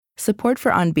Support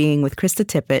for On Being with Krista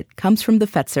Tippett comes from the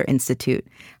Fetzer Institute,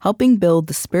 helping build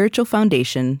the spiritual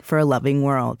foundation for a loving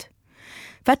world.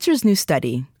 Fetzer's new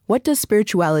study, What Does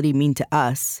Spirituality Mean to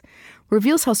Us?,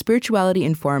 reveals how spirituality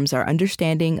informs our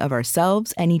understanding of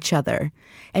ourselves and each other,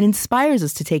 and inspires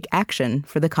us to take action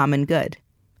for the common good.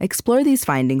 Explore these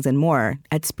findings and more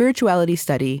at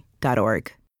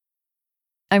spiritualitystudy.org.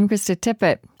 I'm Krista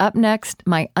Tippett. Up next,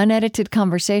 my unedited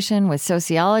conversation with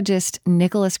sociologist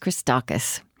Nicholas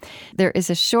Christakis. There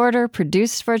is a shorter,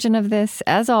 produced version of this,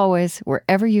 as always,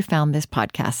 wherever you found this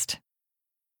podcast.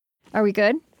 Are we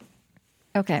good?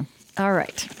 Okay. All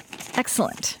right.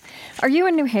 Excellent. Are you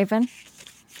in New Haven?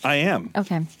 I am.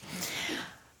 Okay.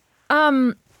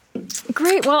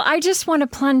 Great. Well, I just want to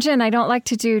plunge in. I don't like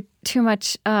to do too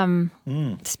much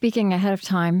speaking ahead of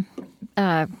time.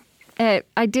 Well,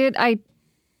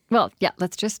 yeah,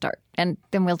 let's just start, and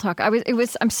then we'll talk.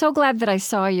 I'm so glad that I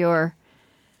saw your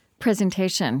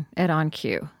presentation at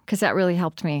OnQ, because that really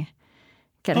helped me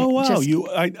get it. Oh, wow.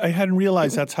 I hadn't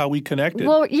realized that's how we connected.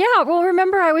 Well, yeah. Well,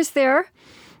 remember I was there.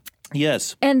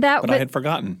 Yes. But I had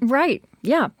forgotten. Right.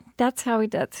 Yeah. That's how he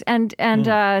does. And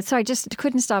so I just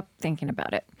couldn't stop thinking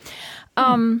about it.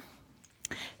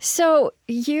 So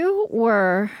you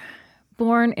were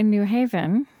born in New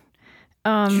Haven.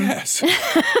 Yes.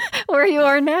 Where you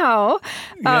are now.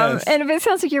 Yes. And it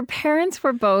sounds like your parents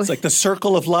were both. It's like the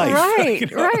circle of life. Right,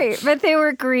 right. But they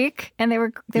were Greek, and they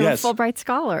were Yes. Fulbright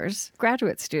scholars,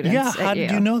 graduate students. Yeah, how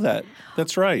did you know that?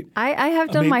 That's right. I have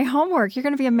done my homework. You're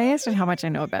going to be amazed at how much I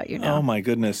know about you now. Oh, my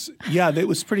goodness. Yeah, it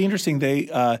was pretty interesting.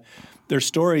 Their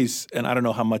stories, and I don't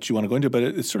know how much you want to go into, but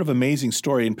it's sort of an amazing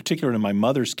story, in particular in my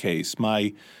mother's case.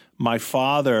 My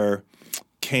father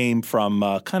came from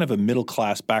kind of a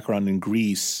middle-class background in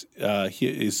Greece.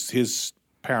 His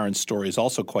parents' story is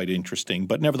also quite interesting.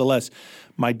 But nevertheless,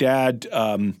 my dad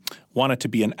wanted to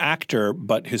be an actor,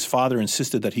 but his father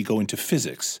insisted that he go into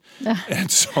physics.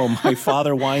 And so my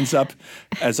father winds up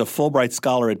as a Fulbright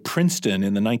scholar at Princeton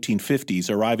in the 1950s,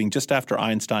 arriving just after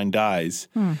Einstein dies.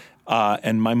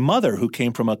 And my mother, who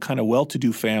came from a kind of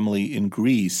well-to-do family in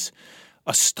Greece,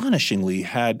 astonishingly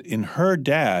had in her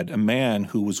dad a man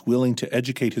who was willing to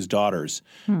educate his daughters,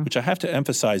 which I have to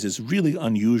emphasize is really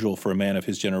unusual for a man of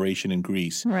his generation in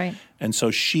Greece. Right. And so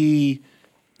she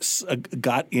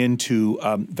got into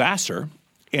Vassar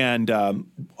and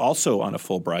also on a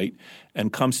Fulbright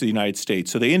and comes to the United States.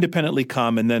 So they independently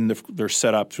come, and then they're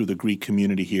set up through the Greek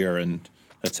community here and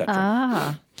et cetera.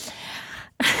 Ah.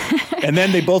 And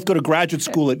then they both go to graduate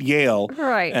school at Yale,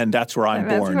 right? And that's where I'm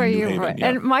born. Where in New you Haven. were. Yeah.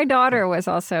 And my daughter was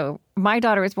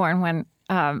born when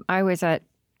I was at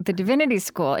the Divinity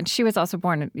School, and she was also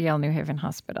born at Yale New Haven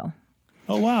Hospital.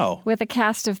 Oh, wow! With a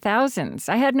cast of thousands.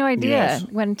 I had no idea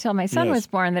until my son was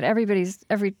born that everybody's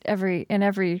in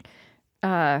every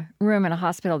room in a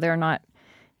hospital there are not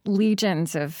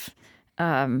legions of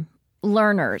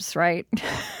learners, right?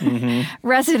 Mm-hmm.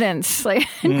 Residents, like.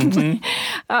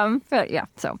 Mm-hmm. But yeah,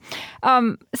 so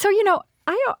you know,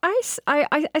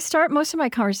 I start most of my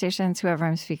conversations, whoever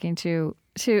I'm speaking to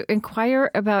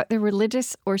inquire about the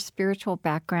religious or spiritual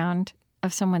background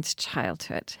of someone's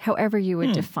childhood, however you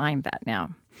would define that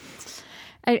now.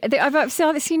 I've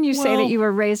seen you say that you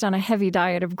were raised on a heavy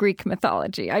diet of Greek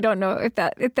mythology. I don't know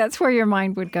if that's where your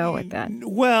mind would go with that.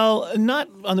 Well, not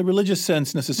on the religious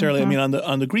sense necessarily. Mm-hmm. I mean,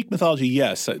 on the Greek mythology,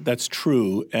 yes, that's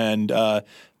true. And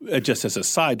just as a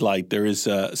sidelight, there is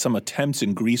some attempts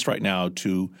in Greece right now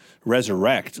to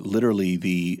resurrect literally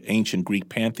the ancient Greek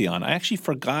pantheon. I actually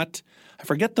forget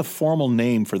the formal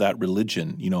name for that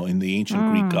religion, in the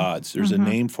ancient Greek gods. There's a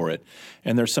name for it.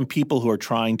 And there's some people who are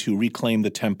trying to reclaim the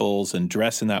temples and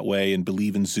dress in that way and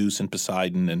believe in Zeus and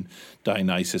Poseidon and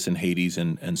Dionysus and Hades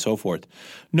and so forth.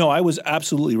 No, I was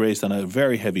absolutely raised on a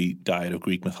very heavy diet of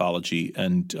Greek mythology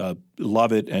and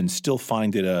love it and still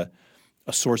find it a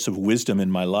source of wisdom in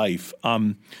my life,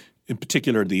 in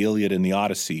particular the Iliad and the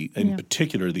Odyssey, in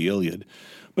particular the Iliad.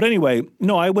 But anyway,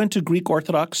 no, I went to Greek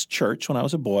Orthodox Church when I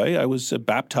was a boy. I was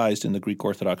baptized in the Greek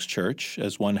Orthodox Church,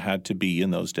 as one had to be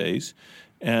in those days.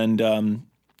 And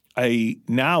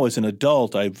now, as an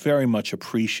adult, I very much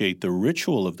appreciate the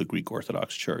ritual of the Greek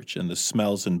Orthodox Church and the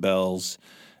smells and bells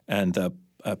and the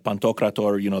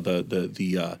Pantokrator,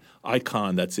 the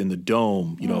icon that's in the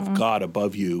dome, of God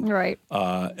above you. Right.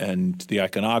 And the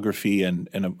iconography.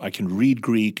 And I can read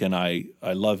Greek, and I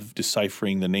love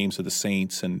deciphering the names of the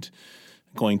saints and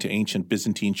going to ancient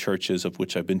Byzantine churches, of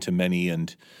which I've been to many.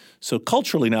 And so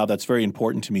culturally now that's very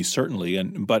important to me, certainly.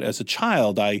 But as a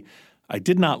child, I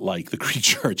did not like the Greek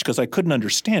church because I couldn't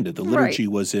understand it. The liturgy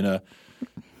was in a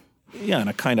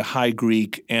kind of high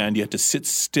Greek, and you had to sit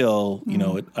still.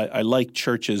 I like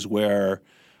churches where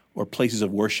places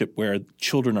of worship where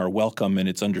children are welcome and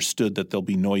it's understood that they'll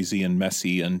be noisy and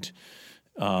messy, and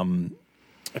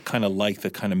I kind of like the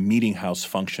kind of meeting house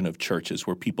function of churches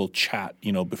where people chat,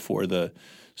 before the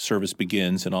service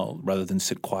begins and all, rather than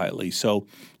sit quietly. So,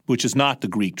 which is not the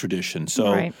Greek tradition.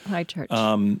 So, right, high church.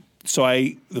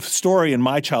 The story in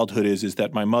my childhood is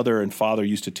that my mother and father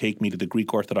used to take me to the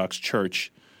Greek Orthodox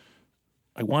Church.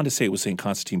 I want to say it was St.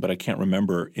 Constantine, but I can't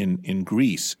remember, in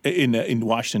Greece, in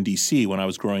Washington, D.C. when I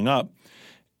was growing up.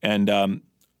 And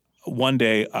one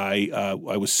day I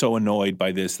was so annoyed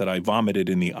by this that I vomited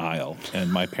in the aisle,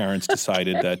 and my parents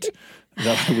decided that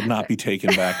I would not be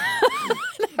taken back.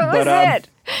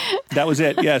 That was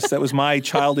it, yes. That was my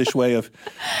childish way of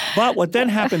 – but what then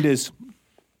happened is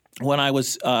when I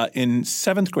was in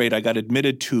 7th grade, I got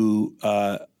admitted to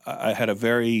I had a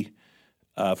very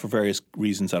for various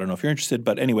reasons, I don't know if you're interested,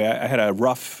 but anyway, I had a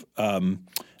rough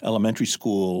elementary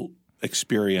school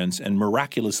experience, and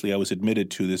miraculously I was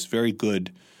admitted to this very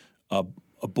good a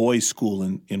boys' school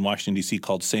in Washington, D.C.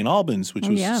 called St. Albans, which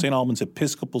was St. Albans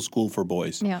Episcopal School for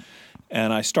Boys. Yeah.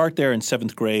 And I start there in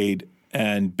 7th grade,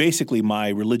 and basically my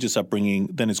religious upbringing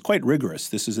then is quite rigorous.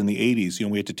 This is in the 80s.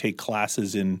 We had to take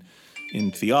classes in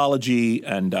theology,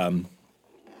 and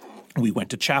we went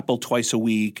to chapel twice a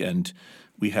week, and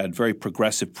we had very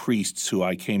progressive priests who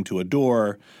I came to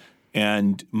adore.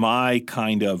 And my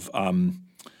kind of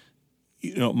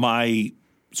my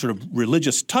sort of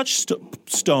religious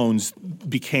touchstones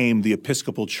became the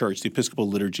Episcopal Church, the Episcopal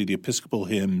liturgy, the Episcopal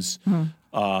hymns,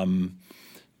 the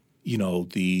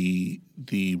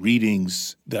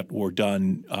readings that were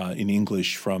done in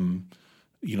English from,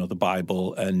 the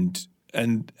Bible, and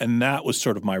that was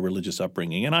sort of my religious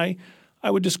upbringing. And I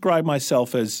would describe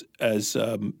myself as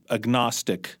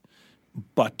agnostic,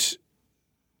 but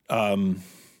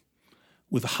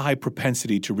with a high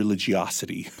propensity to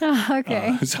religiosity. Oh,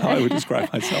 okay. That's how I would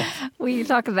describe myself. We could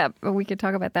talk about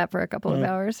that for a couple of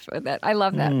hours. I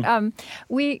love that.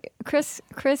 Chris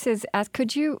is asked,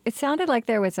 it sounded like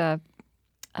there was a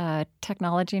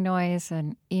technology noise,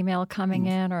 an email coming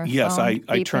in, or a yes, phone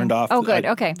I turned off. Oh, good. I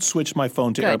okay. Switched my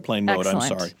phone to airplane mode.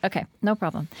 Excellent. I'm sorry. Okay, no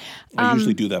problem. I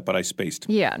usually do that, but I spaced.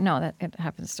 Yeah, no, it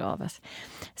happens to all of us.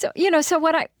 So so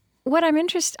what I'm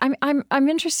interested I'm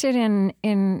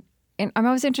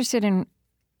always interested in.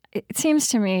 It seems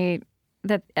to me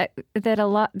that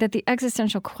the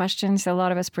existential questions that a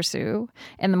lot of us pursue,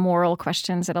 and the moral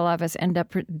questions that a lot of us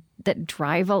that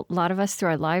drive a lot of us through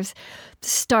our lives,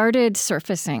 started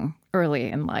surfacing early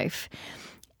in life.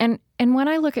 And when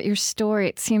I look at your story,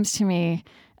 it seems to me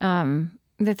that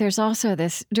there's also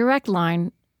this direct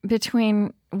line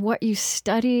between what you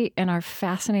study and are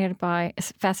fascinated by,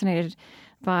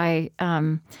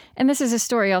 and this is a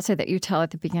story also that you tell at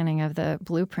the beginning of the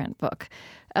Blueprint book,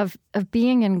 of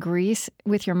being in Greece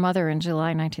with your mother in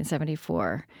July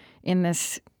 1974 in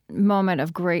this moment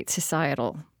of great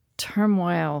societal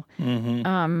turmoil,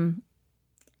 and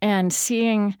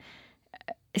seeing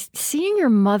your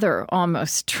mother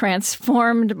almost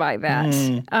transformed by that.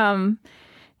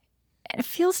 It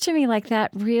feels to me like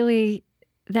that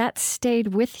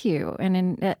stayed with you, and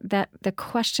in that the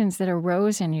questions that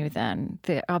arose in you then,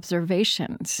 the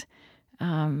observations,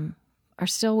 are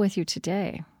still with you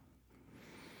today.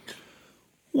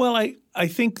 Well, I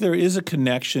think there is a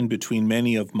connection between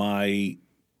many of my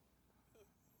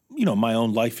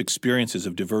own life experiences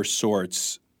of diverse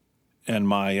sorts and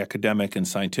my academic and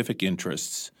scientific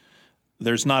interests.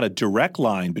 There's not a direct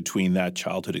line between that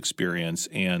childhood experience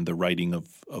and the writing of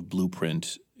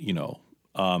Blueprint,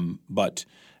 but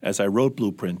as I wrote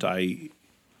Blueprint, I'm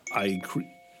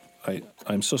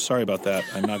so sorry about that.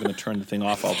 I'm not going to turn the thing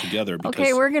off altogether.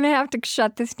 Okay, we're going to have to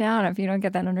shut this down if you don't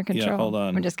get that under control. Yeah, hold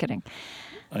on. I'm just kidding.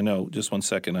 I know. Just 1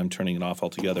 second. I'm turning it off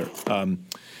altogether. Well,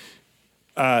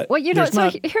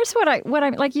 here's what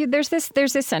I'm like. There's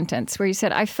this sentence where you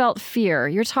said, "I felt fear."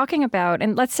 You're talking about,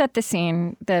 and let's set the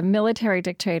scene. The military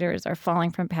dictators are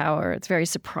falling from power. It's very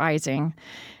surprising.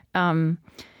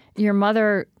 Your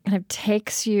mother kind of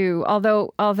takes you,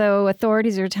 although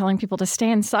authorities are telling people to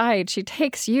stay inside, she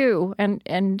takes you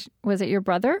and was it your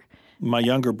brother? My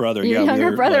younger brother, Your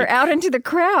younger brother out into the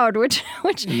crowd, which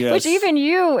even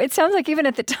you, it sounds like even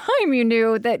at the time you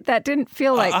knew that didn't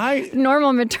feel like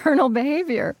normal maternal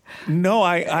behavior. No,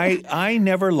 I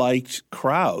never liked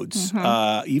crowds,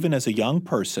 even as a young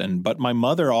person. But my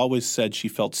mother always said she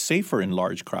felt safer in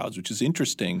large crowds, which is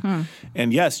interesting.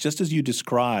 And yes, just as you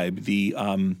described, the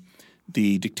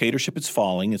dictatorship is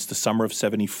falling. It's the summer of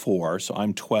 74, so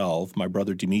I'm 12. My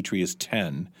brother Dimitri is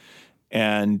 10.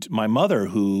 And my mother,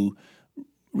 who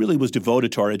really was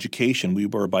devoted to our education. We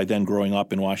were by then growing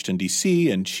up in Washington, D.C.,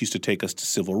 and she used to take us to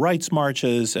civil rights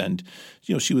marches. And,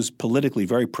 she was politically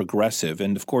very progressive.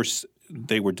 And, of course,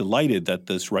 they were delighted that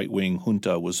this right-wing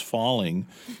junta was falling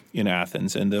in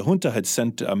Athens. And the junta had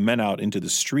sent men out into the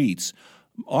streets,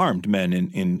 armed men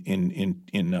in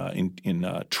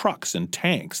trucks and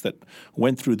tanks that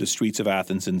went through the streets of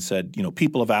Athens and said,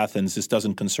 people of Athens, this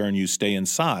doesn't concern you, stay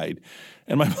inside.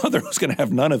 And my mother was going to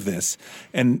have none of this.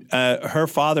 And her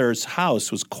father's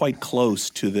house was quite close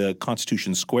to the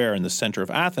Constitution Square in the center of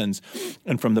Athens.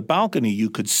 And from the balcony, you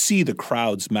could see the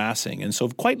crowds massing. And so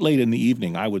quite late in the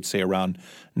evening, I would say around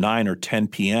 9 or 10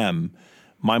 p.m.,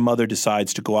 my mother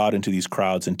decides to go out into these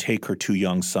crowds and take her 2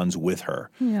 young sons with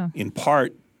her, in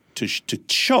part to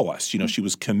show us, she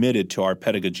was committed to our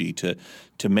pedagogy, to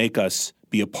make us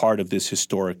be a part of this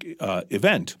historic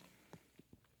event.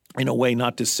 In a way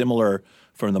not dissimilar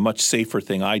from the much safer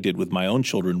thing I did with my own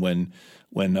children when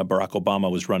Barack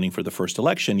Obama was running for the first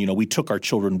election. We took our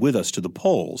children with us to the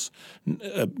polls,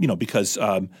 because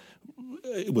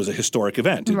it was a historic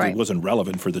event. It wasn't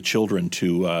relevant for the children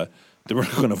to they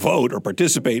weren't going to vote or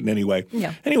participate in any way.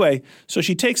 Yeah. Anyway, so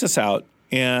she takes us out,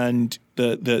 and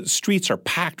the streets are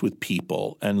packed with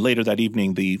people. And later that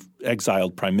evening, the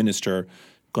exiled prime minister,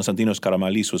 Konstantinos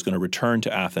Karamanlis, was going to return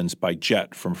to Athens by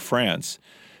jet from France.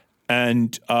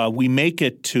 And we make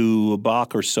it to a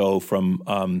block or so from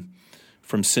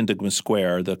Syntagma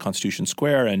Square, the Constitution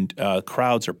Square, and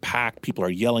crowds are packed. People are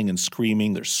yelling and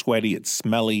screaming. They're sweaty. It's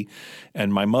smelly.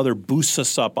 And my mother boosts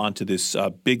us up onto this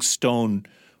big stone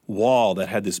wall that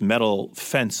had this metal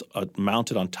fence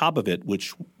mounted on top of it,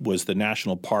 which was the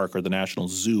National Park or the National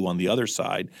Zoo on the other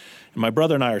side. And my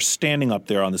brother and I are standing up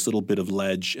there on this little bit of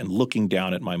ledge and looking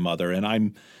down at my mother.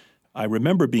 And I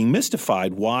remember being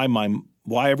mystified why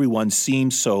everyone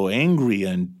seemed so angry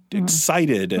and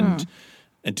excited and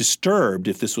disturbed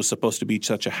if this was supposed to be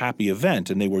such a happy event.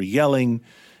 And they were yelling,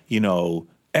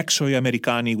 Exoi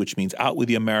Americani, which means out with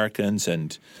the Americans,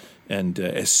 and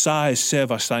Essa esse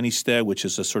vastaniste, which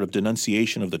is a sort of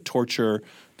denunciation of the torture,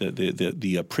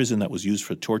 the prison that was used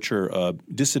for torture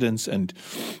dissidents, and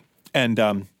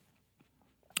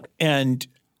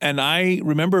I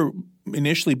remember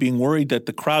initially being worried that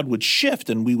the crowd would shift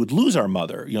and we would lose our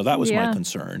mother. That was my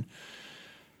concern.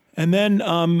 And then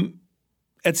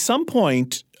at some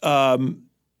point,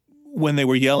 when they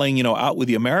were yelling, out with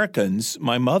the Americans,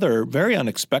 my mother very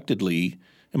unexpectedly.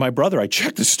 And my brother, I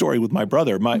checked the story with my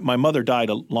brother. My mother died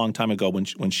a long time ago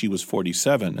when she was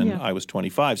 47 and I was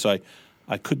 25, so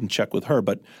I couldn't check with her.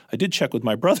 But I did check with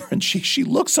my brother, and she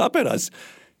looks up at us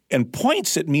and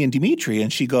points at me and Dimitri,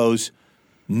 and she goes,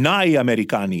 Nai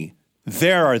Americani,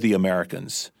 there are the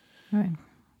Americans, right.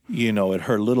 At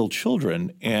her little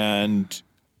children. And,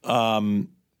 what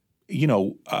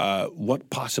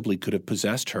possibly could have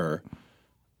possessed her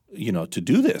to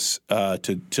do this,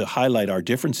 to highlight our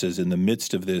differences in the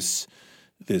midst of this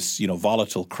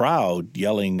volatile crowd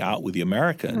yelling out with the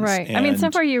Americans. Right. And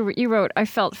somewhere you wrote, I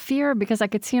felt fear because I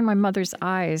could see in my mother's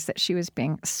eyes that she was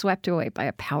being swept away by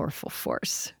a powerful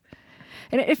force.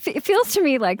 And it feels to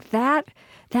me like that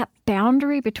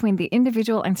boundary between the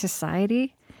individual and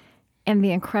society and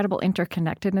the incredible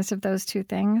interconnectedness of those two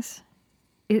things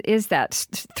is that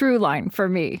through line for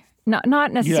me.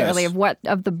 Not necessarily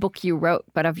of the book you wrote,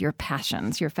 but of your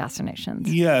passions, your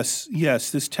fascinations. Yes.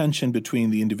 This tension between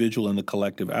the individual and the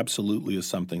collective absolutely is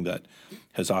something that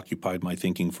has occupied my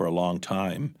thinking for a long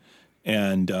time,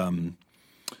 and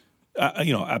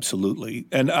absolutely.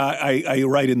 And I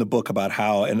write in the book about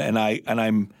how,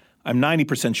 I'm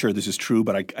 90% sure this is true,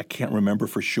 but I can't remember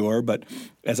for sure. But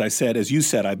as you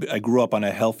said, I grew up on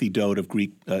a healthy diet of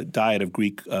Greek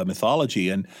mythology,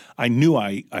 and I knew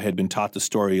I had been taught the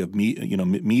story of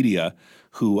Medea,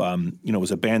 who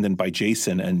was abandoned by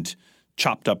Jason and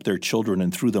chopped up their children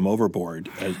and threw them overboard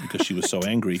because she was so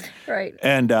angry. Right.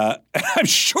 And I'm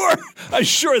sure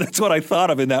that's what I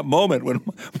thought of in that moment when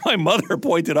my mother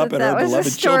pointed up at her beloved children. That was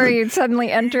a story you'd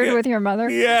suddenly entered with your mother?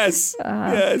 Yes.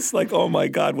 Yes. Like, oh my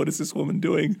God, what is this woman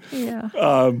doing?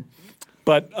 Yeah.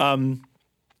 But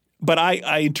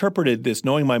I interpreted this,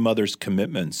 knowing my mother's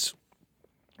commitments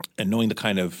and knowing the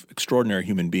kind of extraordinary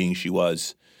human being she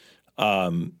was.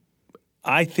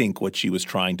 I think what she was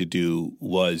trying to do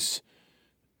was,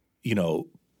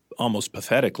 almost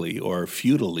pathetically or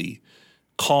futilely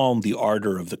calm the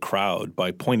ardor of the crowd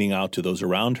by pointing out to those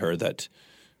around her that,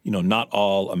 not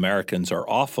all Americans are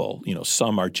awful.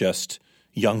 Some are just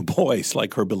young boys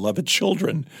like her beloved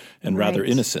children and rather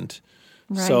innocent.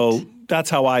 Right. So that's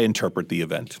how I interpret the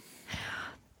event.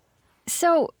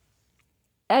 So,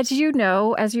 as you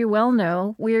well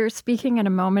know, we're speaking at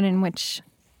a moment in which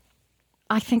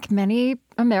I think many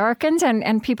Americans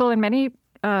and people in many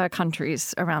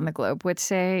countries around the globe would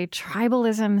say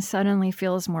tribalism suddenly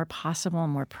feels more possible,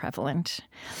 more prevalent.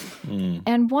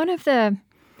 And one of the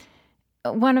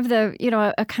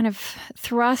a kind of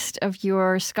thrust of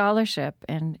your scholarship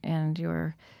and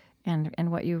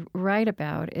what you write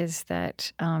about is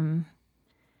that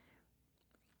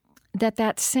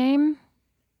that same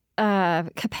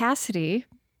capacity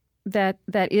that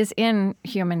is in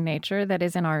human nature, that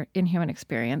is in human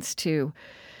experience to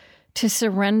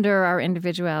surrender our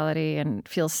individuality and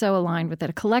feel so aligned with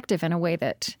a collective in a way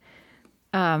that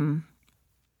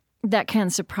that can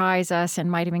surprise us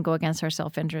and might even go against our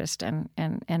self-interest and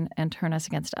turn us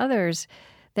against others,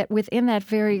 that within that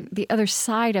the other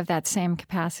side of that same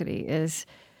capacity is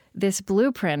this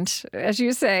blueprint, as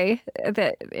you say,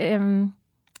 that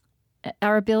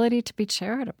our ability to be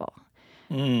charitable.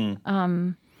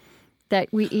 That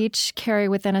we each carry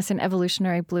within us an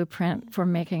evolutionary blueprint for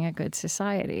making a good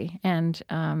society. And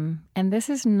this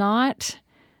is not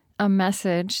a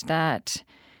message that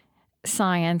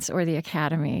science or the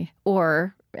academy,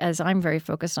 or as I'm very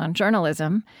focused on,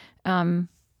 journalism,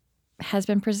 has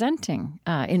been presenting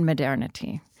in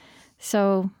modernity.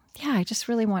 So, I just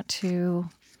really want to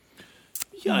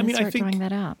start drawing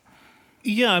that out.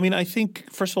 Yeah, I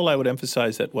think, first of all, I would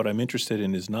emphasize that what I'm interested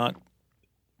in is not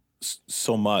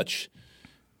so much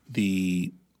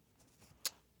the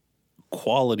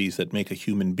qualities that make a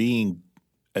human being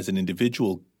as an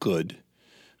individual good,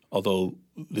 although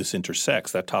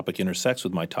that topic intersects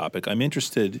with my topic. I'm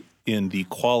interested in the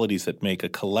qualities that make a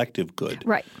collective good.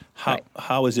 Right.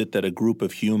 How is it that a group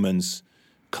of humans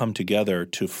come together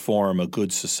to form a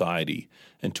good society?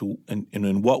 And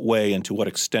in what way and to what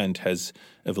extent has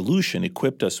evolution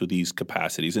equipped us with these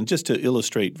capacities? And just to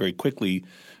illustrate very quickly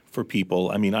for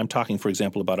people, I'm talking, for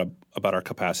example, about our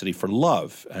capacity for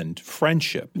love and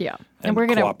friendship, and we're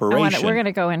cooperation. We're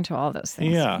gonna go into all those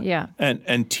things.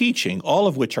 And teaching, all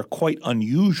of which are quite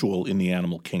unusual in the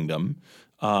animal kingdom,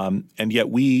 and yet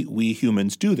we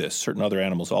humans do this. Certain other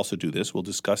animals also do this. We'll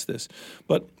discuss this.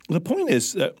 But the point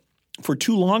is that for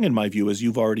too long, in my view, as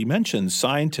you've already mentioned,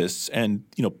 scientists and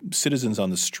citizens on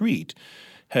the street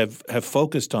have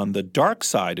focused on the dark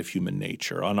side of human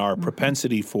nature, on our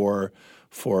propensity for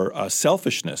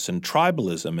selfishness and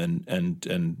tribalism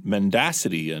and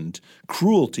mendacity and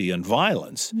cruelty and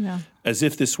violence, as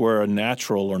if this were a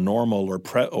natural or normal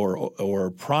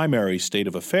or primary state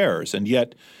of affairs. And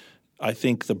yet, I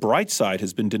think the bright side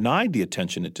has been denied the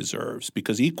attention it deserves,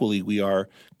 because equally we are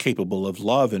capable of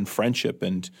love and friendship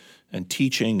and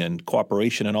teaching and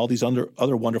cooperation and all these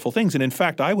other wonderful things. And in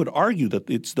fact, I would argue that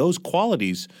it's those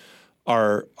qualities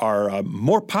are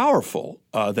more powerful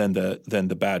than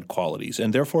the bad qualities,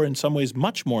 and therefore in some ways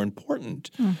much more important.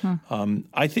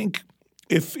 I think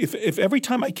if every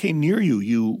time I came near you,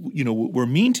 you were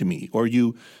mean to me, or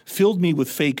you filled me with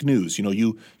fake news,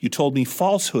 you told me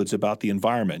falsehoods about the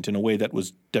environment in a way that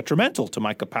was detrimental to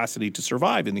my capacity to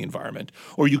survive in the environment,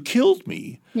 or you killed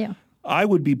me, I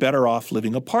would be better off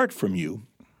living apart from you.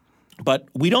 But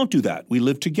we don't do that. We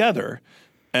live together.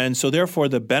 And so therefore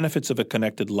the benefits of a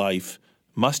connected life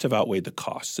must have outweighed the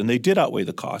costs. And they did outweigh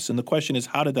the costs. And the question is,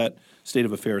 how did that state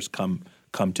of affairs come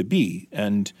to be?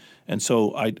 And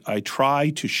so I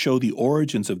try to show the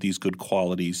origins of these good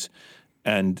qualities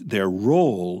and their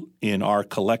role in our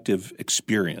collective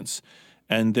experience.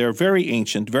 And they're very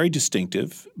ancient, very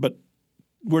distinctive, but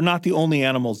we're not the only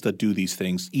animals that do these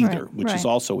things either, which is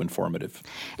also informative.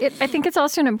 I think it's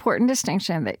also an important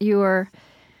distinction that you're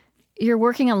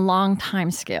working on long time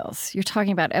scales. You're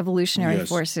talking about evolutionary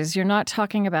forces. You're not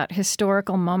talking about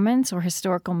historical moments or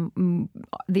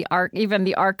the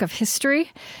arc of history.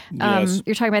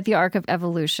 You're talking about the arc of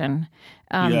evolution.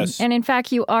 And in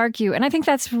fact, you argue, and I think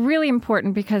that's really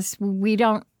important because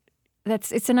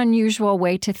it's an unusual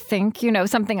way to think.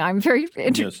 Something I'm very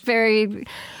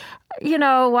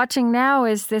watching now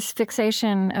is this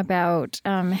fixation about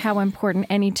how important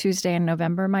any Tuesday in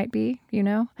November might be,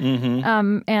 yes,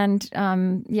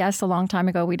 a long time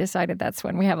ago we decided that's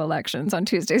when we have elections, on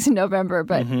Tuesdays in November.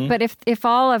 But if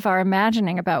all of our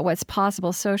imagining about what's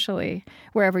possible socially,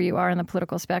 wherever you are in the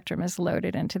political spectrum, is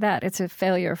loaded into that, it's a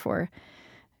failure for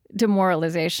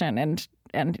demoralization and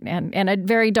a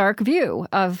very dark view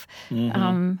of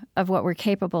what we're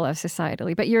capable of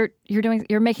societally. But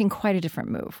you're making quite a different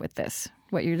move with this.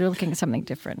 You're looking at something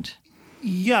different.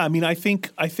 Yeah, I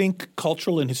think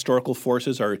cultural and historical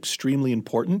forces are extremely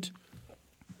important,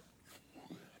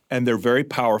 and they're very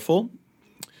powerful.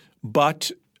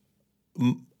 But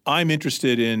I'm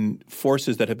interested in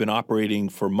forces that have been operating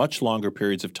for much longer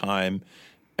periods of time,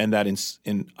 and that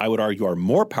I would argue are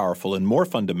more powerful and more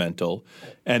fundamental,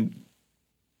 and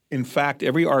in fact,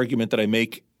 every argument that I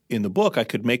make in the book, I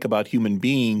could make about human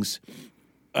beings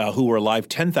who were alive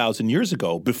 10,000 years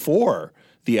ago, before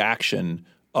the action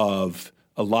of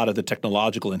a lot of the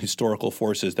technological and historical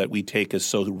forces that we take as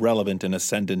so relevant and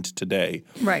ascendant today.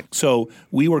 Right. So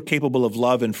we were capable of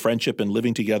love and friendship and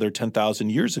living together 10,000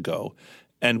 years ago.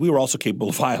 And we were also capable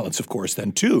of violence, of course,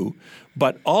 then too.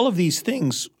 But all of these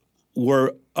things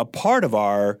were a part of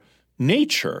our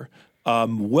nature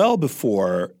well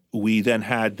before we then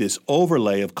had this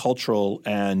overlay of cultural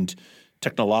and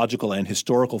technological and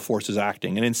historical forces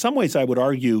acting. And in some ways, I would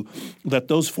argue that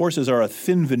those forces are a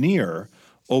thin veneer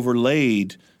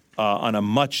overlaid on a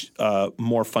much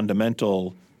more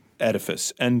fundamental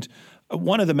edifice. And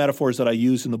one of the metaphors that I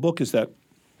use in the book is that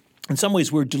in some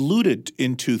ways we're deluded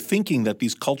into thinking that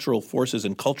these cultural forces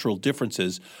and cultural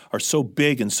differences are so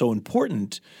big and so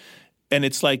important. And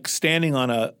it's like standing on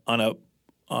a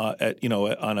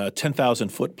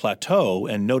 10,000-foot plateau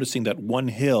and noticing that one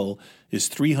hill is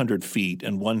 300 feet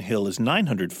and one hill is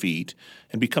 900 feet,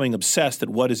 and becoming obsessed at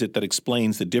what is it that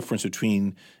explains the difference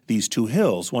between these two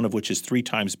hills, one of which is 3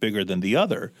 times bigger than the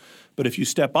other. But if you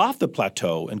step off the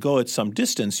plateau and go at some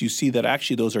distance, you see that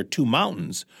actually those are 2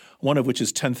 mountains, one of which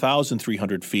is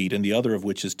 10,300 feet and the other of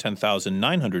which is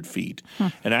 10,900 feet.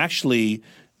 And actually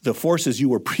the forces you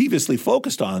were previously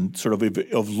focused on, sort of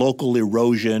local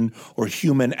erosion or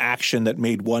human action that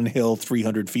made one hill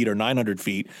 300 feet or 900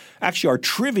 feet, actually are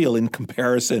trivial in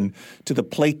comparison to the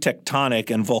plate tectonic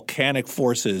and volcanic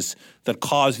forces that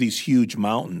cause these huge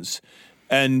mountains.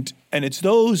 And it's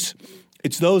those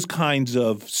kinds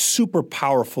of super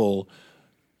powerful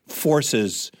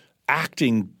forces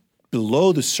acting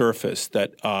below the surface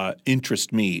that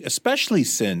interest me, especially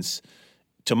since,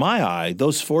 to my eye,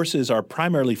 those forces are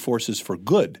primarily forces for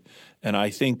good, and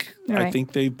I think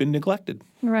they've been neglected.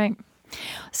 Right.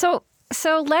 So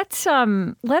let's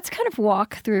kind of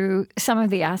walk through some of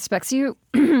the aspects.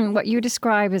 What you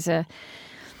describe as a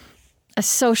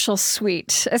social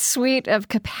suite, a suite of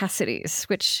capacities,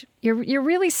 which you're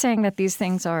really saying that these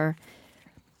things are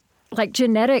like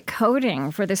genetic coding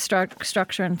for the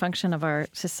structure and function of our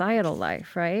societal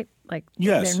life, right? Like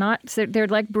yes. They're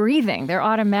like breathing. They're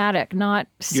automatic, not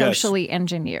socially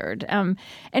engineered.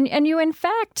 And you in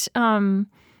fact have,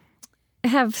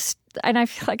 and I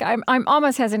feel like I'm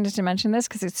almost hesitant to mention this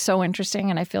because it's so interesting,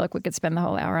 and I feel like we could spend the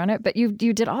whole hour on it. But you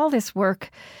did all this work.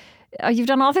 You've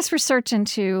done all this research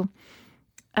into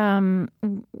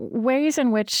ways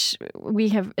in which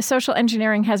social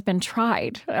engineering has been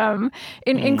tried,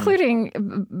 including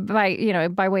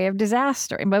by way of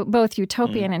disaster, in both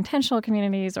utopian intentional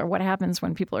communities, or what happens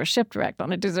when people are shipwrecked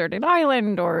on a deserted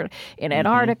island, or in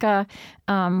Antarctica,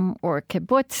 or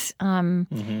kibbutz.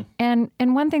 And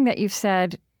one thing that you've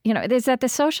said, is that the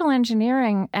social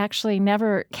engineering actually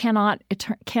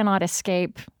cannot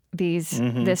escape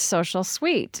this social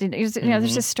suite. There's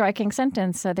this striking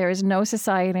sentence: there is no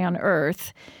society on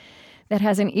earth that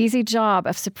has an easy job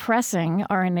of suppressing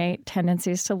our innate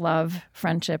tendencies to love,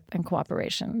 friendship, and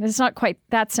cooperation. It's not quite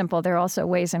that simple. There are also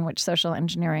ways in which social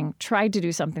engineering tried to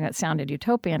do something that sounded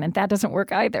utopian, and that doesn't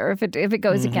work either. If it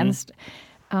goes against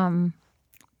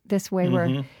this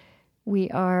way we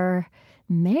are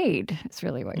made, it's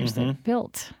really what you're saying,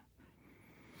 built.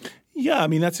 Yeah, I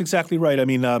mean, that's exactly right. I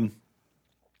mean,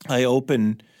 I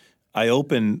open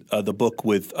the book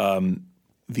with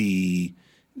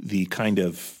the kind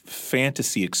of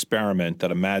fantasy experiment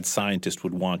that a mad scientist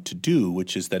would want to do,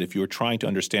 which is that if you're trying to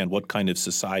understand what kind of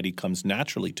society comes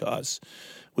naturally to us,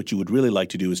 what you would really like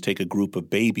to do is take a group of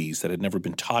babies that had never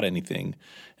been taught anything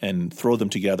and throw them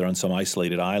together on some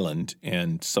isolated island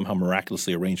and somehow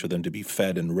miraculously arrange for them to be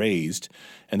fed and raised,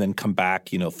 and then come back,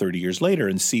 30 years later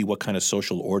and see what kind of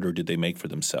social order did they make for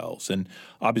themselves. And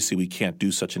obviously we can't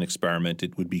do such an experiment.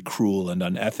 It would be cruel and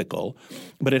unethical.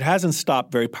 But it hasn't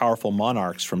stopped very powerful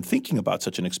monarchs from thinking about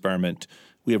such an experiment.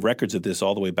 We have records of this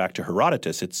all the way back to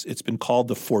Herodotus. It's been called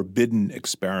the forbidden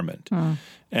experiment.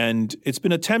 And it's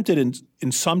been attempted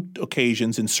in some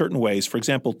occasions in certain ways. For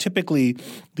example, typically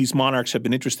these monarchs have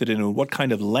been interested in what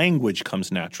kind of language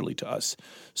comes naturally to us.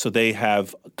 So they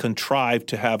have contrived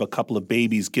to have a couple of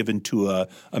babies given to a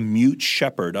mute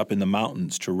shepherd up in the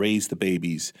mountains to raise the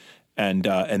babies and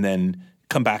then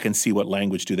come back and see what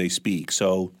language do they speak.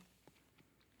 So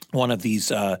one of these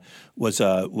was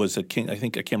a king. I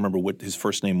can't remember what his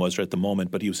first name was right at the moment,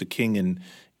 but he was a king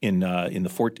in the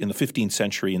 15th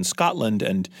century in Scotland,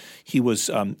 and he was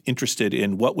interested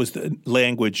in what was the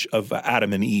language of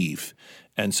Adam and Eve.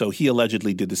 And so he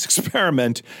allegedly did this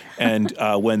experiment, and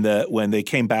when they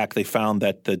came back, they found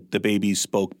that the babies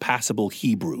spoke passable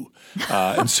Hebrew,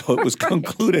 and so it was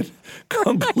concluded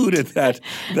that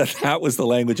was the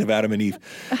language of Adam and Eve.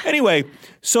 Anyway,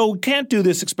 so can't do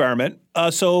this experiment.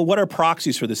 So what are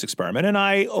proxies for this experiment? And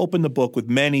I opened the book with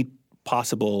many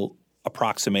possible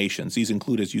approximations. These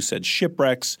include, as you said,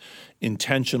 shipwrecks,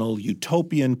 intentional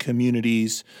utopian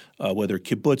communities, whether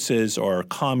kibbutzes or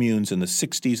communes in the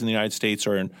 60s in the United States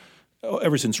or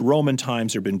ever since Roman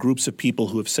times, there have been groups of people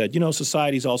who have said,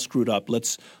 society's all screwed up.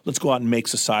 Let's go out and make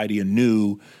society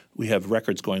anew. We have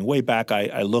records going way back.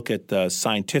 I look at the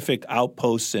scientific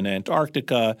outposts in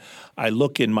Antarctica. I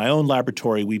look in my own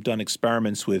laboratory. We've done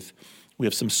experiments we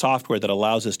have some software that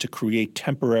allows us to create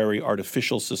temporary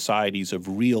artificial societies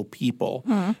of real people.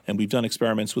 Mm-hmm. And we've done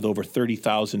experiments with over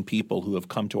 30,000 people who have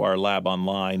come to our lab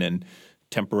online and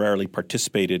temporarily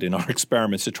participated in our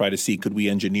experiments to try to see could we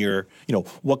engineer,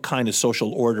 what kind of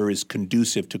social order is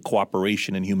conducive to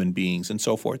cooperation in human beings and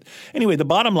so forth. Anyway, the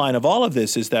bottom line of all of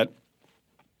this is that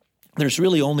there's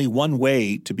really only one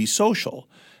way to be social.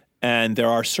 And there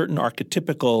are certain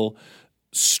archetypical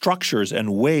structures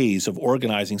and ways of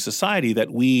organizing society that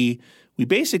we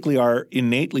basically are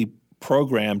innately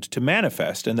programmed to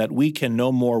manifest, and that we can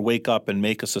no more wake up and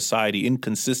make a society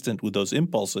inconsistent with those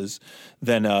impulses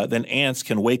than ants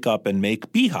can wake up and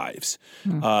make beehives.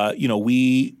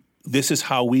 This is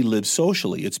how we live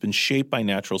socially. It's been shaped by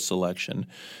natural selection,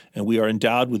 and we are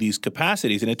endowed with these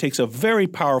capacities, and it takes a very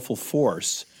powerful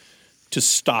force to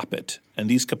stop it. And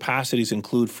these capacities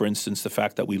include, for instance, the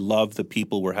fact that we love the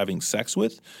people we're having sex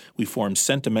with. We form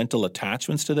sentimental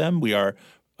attachments to them. We are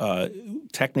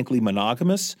technically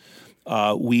monogamous.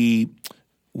 We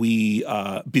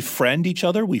befriend each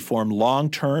other. We form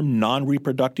long-term,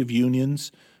 non-reproductive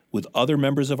unions with other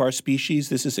members of our species.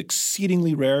 This is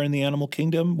exceedingly rare in the animal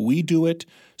kingdom. We do it.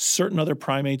 Certain other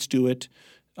primates do it.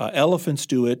 Elephants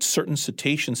do it. Certain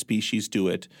cetacean species do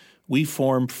it. We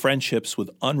form friendships with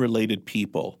unrelated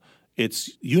people.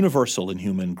 It's universal in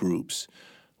human groups.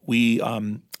 We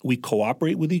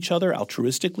cooperate with each other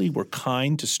altruistically. We're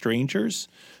kind to strangers,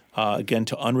 again,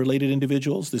 to unrelated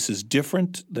individuals. This is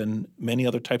different than many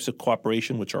other types of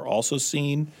cooperation, which are also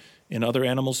seen in other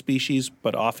animal species,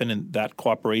 but often that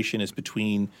cooperation is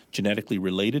between genetically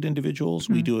related individuals.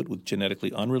 Mm-hmm. We do it with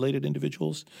genetically unrelated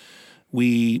individuals.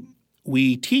 We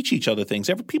teach each other things.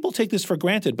 People take this for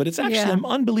granted, but it's actually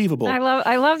unbelievable.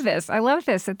 I love this. I love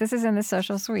this, that this is in the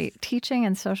social suite, teaching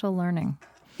and social learning.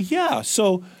 Yeah.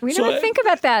 So we never think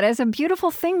about that as a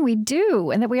beautiful thing we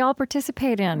do and that we all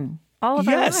participate in all of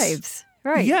our lives.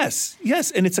 Right. Yes.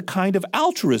 And it's a kind of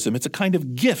altruism. It's a kind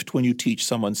of gift when you teach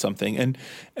someone something. And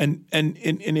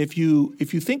if you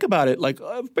think about it, like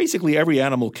basically every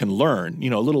animal can learn.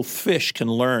 A little fish can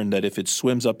learn that if it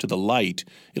swims up to the light,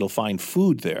 it'll find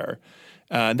food there.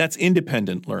 That's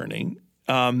independent learning.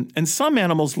 And some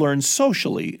animals learn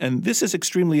socially, and this is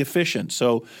extremely efficient.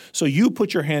 So you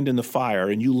put your hand in the fire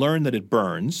and you learn that it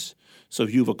burns. So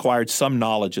you've acquired some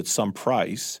knowledge at some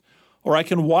price. Or I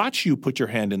can watch you put your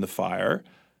hand in the fire,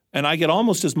 and I get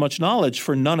almost as much knowledge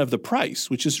for none of the price,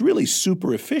 which is really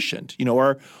super efficient.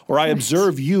 Or I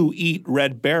observe you eat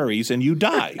red berries and you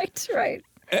die. Right.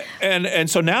 And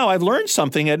so now I've learned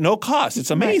something at no cost.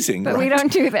 It's amazing. Right. But we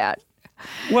don't do that.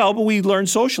 Well, but we learn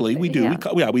socially. We do.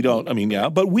 Yeah. We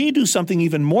don't. But we do something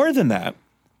even more than that.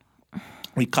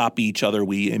 We copy each other.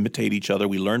 We imitate each other.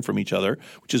 We learn from each other,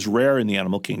 which is rare in the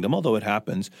animal kingdom, although it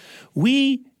happens.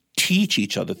 We teach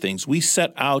each other things. We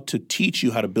set out to teach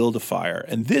you how to build a fire.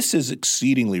 And this is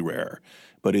exceedingly rare,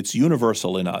 but it's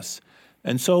universal in us.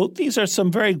 And so these are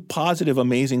some very positive,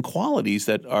 amazing qualities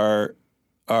that are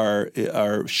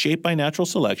shaped by natural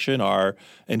selection, are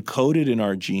encoded in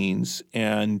our genes,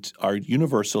 and are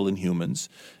universal in humans,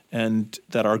 and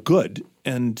that are good,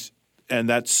 and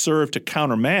that serve to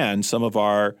countermand some of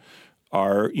our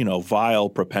vile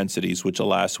propensities, which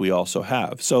alas we also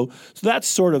have. So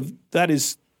that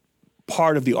is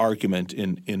part of the argument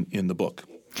in the book.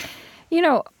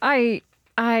 You're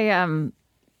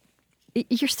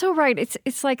so right.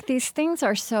 It's like these things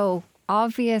are so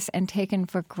obvious and taken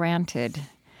for granted,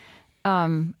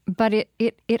 but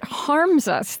it harms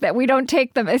us that we don't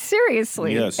take them as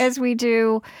seriously as we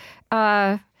do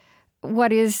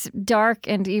what is dark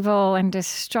and evil and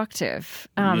destructive.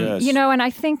 And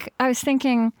I was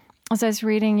thinking as I was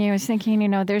reading you,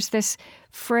 there's this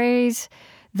phrase,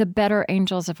 the better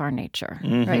angels of our nature,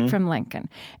 right, from Lincoln.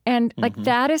 And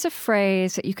that is a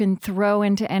phrase that you can throw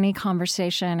into any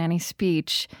conversation, any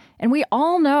speech. And we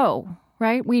all know,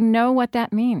 right? We know what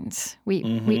that means. We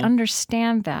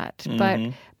understand that,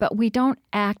 but we don't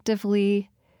actively.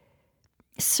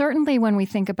 Certainly, when we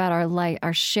think about our life,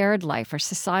 our shared life, our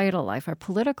societal life, our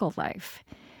political life,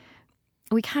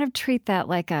 we kind of treat that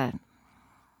like a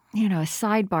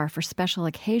sidebar for special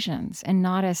occasions, and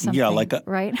not as something,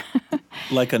 right?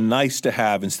 Like a nice to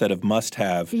have instead of must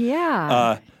have.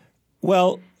 Yeah.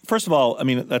 Well, first of all, I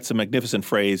mean, that's a magnificent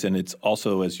phrase, and it's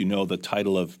also, as you know, the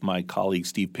title of my colleague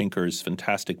Steve Pinker's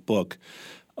fantastic book.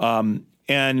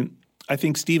 And I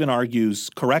think Stephen argues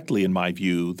correctly, in my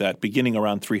view, that beginning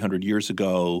around 300 years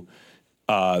ago,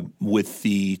 with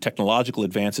the technological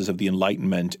advances of the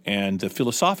Enlightenment and the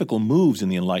philosophical moves in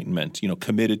the Enlightenment,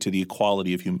 committed to the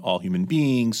equality of all human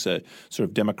beings, sort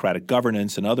of democratic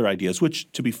governance and other ideas, which,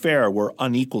 to be fair, were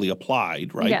unequally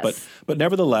applied, right? Yes. But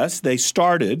nevertheless, they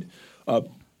started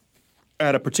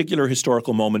at a particular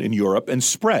historical moment in Europe and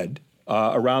spread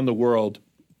around the world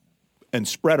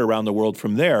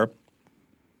from there.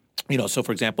 So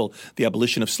for example, the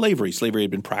abolition of slavery. Slavery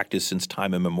had been practiced since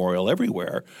time immemorial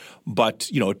everywhere, but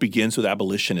it begins with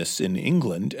abolitionists in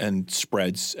England and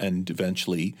spreads, and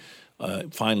eventually,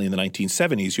 finally in the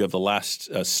 1970s, you have the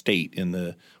last state in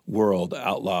the world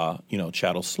outlaw,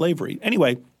 chattel slavery.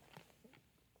 Anyway,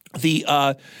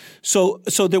 so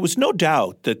there was no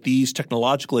doubt that these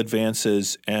technological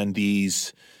advances and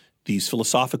these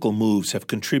philosophical moves have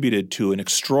contributed to an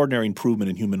extraordinary improvement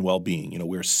in human well-being.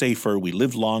 We're safer, we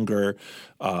live longer,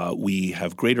 we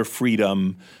have greater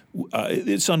freedom.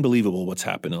 It's unbelievable what's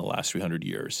happened in the last 300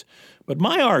 years. But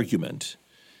my argument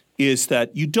is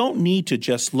that you don't need to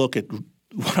just look at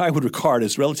what I would regard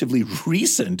as relatively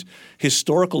recent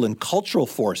historical and cultural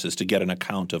forces to get an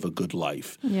account of a good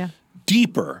life. Yeah.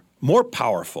 Deeper, more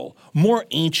powerful, more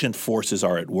ancient forces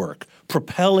are at work,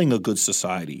 propelling a good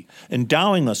society,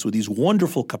 endowing us with these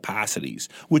wonderful capacities,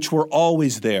 which were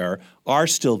always there, are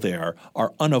still there,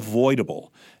 are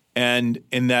unavoidable. And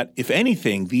in that, if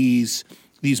anything, these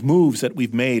moves that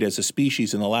we've made as a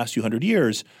species in the last few hundred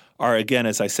years are, again,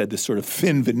 as I said, this sort of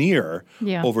thin veneer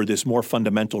over this more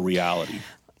fundamental reality.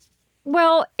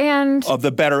 Well, and of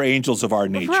the better angels of our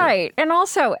nature, right? And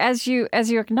also, as you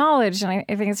acknowledged, and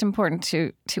I think it's important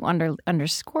to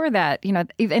underscore that,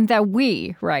 and that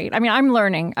we, right? I mean, I'm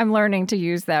learning to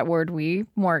use that word "we"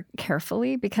 more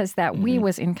carefully, because that "we"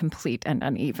 was incomplete and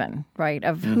uneven, right?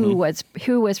 Of who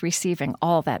was receiving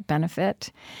all that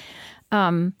benefit.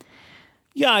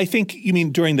 Yeah, I think you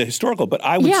mean during the historical, but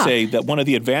I would say that one of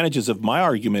the advantages of my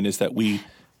argument is that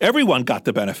everyone got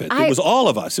the benefit. It was all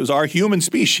of us. It was our human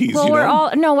species. Well, we're all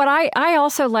what I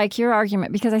also like your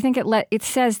argument, because I think it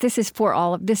says this is for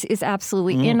all of this is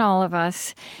absolutely in all of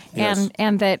us,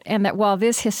 and that while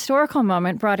this historical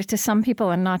moment brought it to some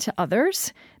people and not to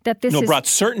others, that this brought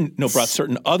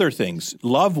certain other things.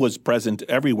 Love was present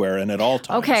everywhere and at all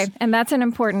times. Okay, and that's an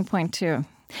important point too.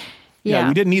 Yeah,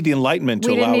 we didn't need the Enlightenment to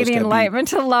allow us to We didn't need the Enlightenment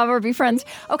to love or be friends.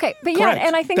 Okay, but correct.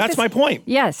 And I think that's my point.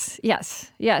 Yes.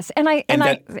 And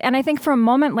I think for a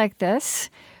moment like this,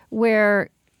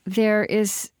 where there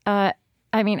is,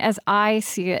 as I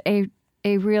see it,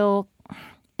 a real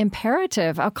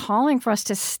imperative, a calling for us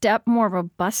to step more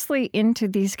robustly into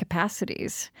these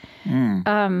capacities.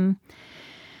 So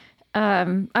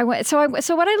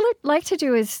what I'd like to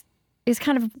do is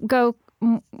kind of go.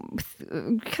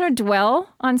 Kind of dwell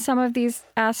on some of these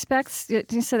aspects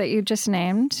so that you just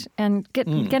named, and get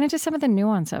into some of the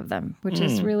nuance of them, which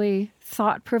is really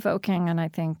thought-provoking and I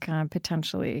think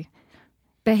potentially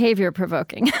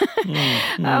behavior-provoking.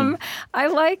 I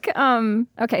like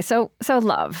so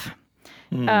love,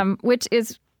 which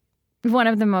is one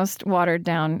of the most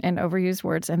watered-down and overused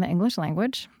words in the English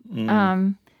language,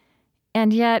 and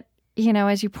yet,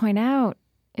 as you point out,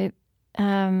 it.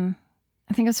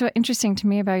 I think what's so interesting to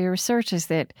me about your research is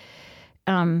that,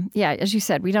 as you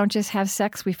said, we don't just have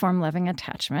sex, we form loving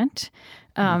attachment.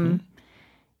 And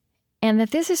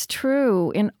that this is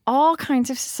true in all kinds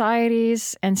of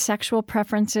societies and sexual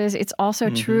preferences. It's also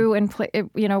true in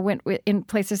in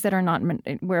places that are not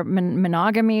where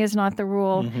monogamy is not the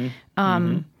rule.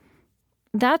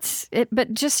 That's it.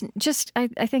 But just I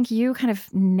think you kind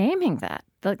of naming that.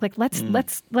 Like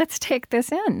let's take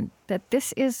this in, that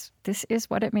this is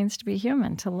what it means to be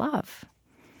human, to love.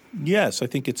 Yes, I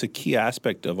think it's a key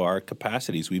aspect of our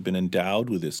capacities. We've been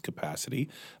endowed with this capacity,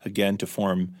 again, to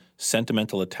form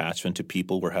sentimental attachment to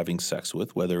people we're having sex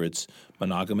with, whether it's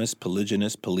monogamous,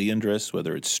 polygynous, polyandrous,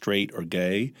 whether it's straight or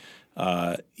gay.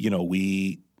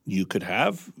 We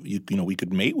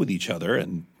could mate with each other,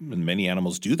 and many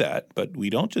animals do that, but we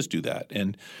don't just do that.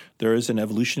 And there is an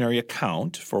evolutionary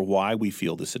account for why we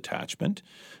feel this attachment.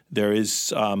 There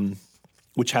is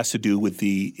which has to do with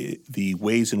the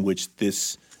ways in which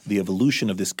the evolution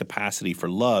of this capacity for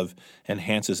love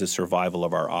enhances the survival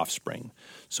of our offspring.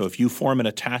 So if you form an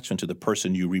attachment to the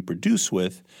person you reproduce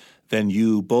with, then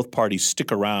both parties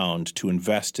stick around to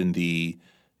invest in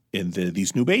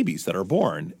these new babies that are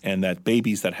born, and that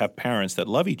babies that have parents that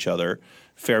love each other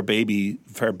fare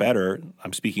better.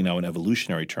 I'm speaking now in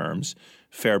evolutionary terms,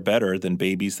 fare better than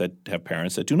babies that have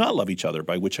parents that do not love each other,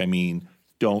 by which I mean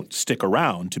don't stick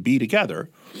around to be together.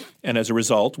 And as a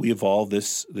result, we evolve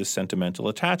this sentimental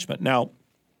attachment. Now,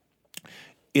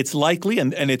 it's likely,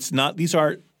 and it's not,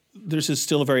 this is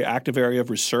still a very active area of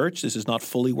research. This is not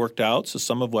fully worked out. So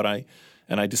some of what I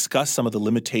discuss some of the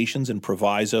limitations and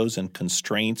provisos and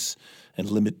constraints and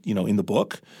in the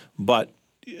book. But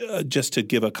just to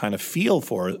give a kind of feel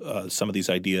for some of these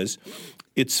ideas,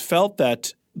 it's felt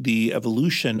that the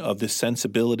evolution of this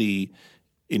sensibility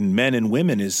in men and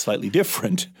women is slightly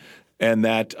different, and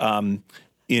that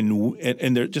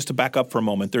just to back up for a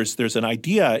moment, there's an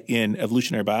idea in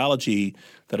evolutionary biology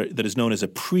that is known as a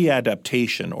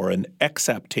pre-adaptation or an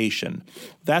exaptation.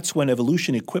 That's when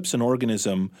evolution equips an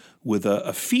organism with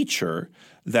a feature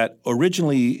that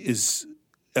originally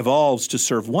evolves to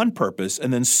serve one purpose,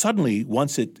 and then suddenly,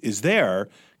 once it is there,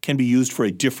 can be used for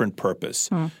a different purpose.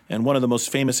 And one of the most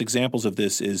famous examples of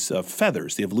this is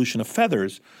feathers, the evolution of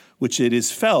feathers, which it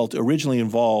is felt originally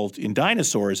involved in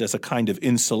dinosaurs as a kind of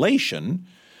insulation.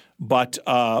 But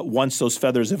once those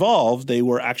feathers evolved, they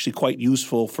were actually quite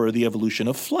useful for the evolution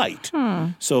of flight.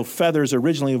 So feathers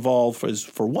originally evolved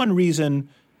for one reason,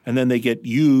 and then they get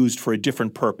used for a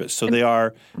different purpose. So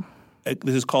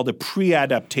this is called a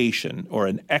pre-adaptation or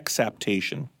an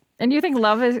exaptation. And you think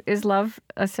love is love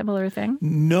a similar thing?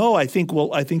 No, I think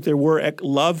there were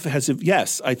love has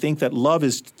yes. I think that love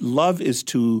is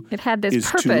to it had this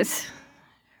purpose.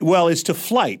 Is to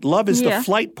flight. Love is the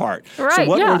flight part. Right, so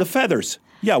what were the feathers?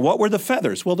 Yeah, what were the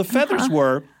feathers? Well, the feathers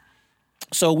were.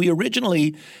 So we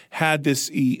originally had this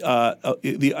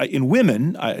in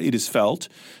women. It is felt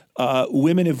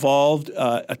women evolved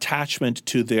attachment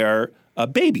to their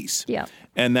babies. Yeah.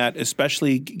 And that,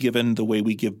 especially given the way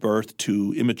we give birth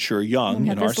to immature young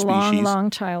in our species, long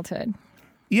childhood.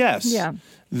 Yes. Yeah.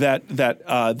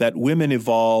 That women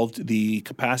evolved the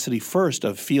capacity first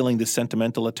of feeling the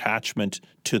sentimental attachment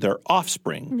to their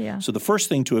offspring. Yeah. So the first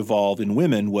thing to evolve in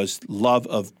women was love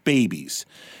of babies,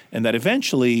 and that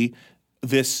eventually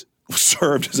this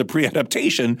served as a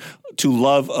pre-adaptation to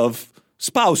love of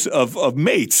spouse of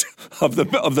mates of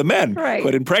the men who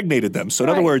had impregnated them. So in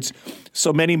other words,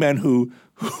 so many men who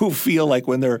feel like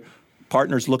when their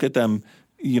partners look at them,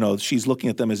 she's looking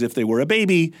at them as if they were a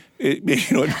baby. It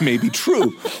may be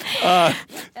true.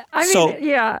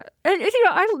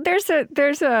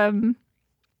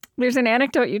 There's an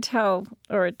anecdote you tell,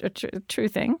 or a true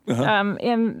thing,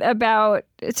 about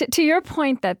to your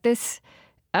point that this.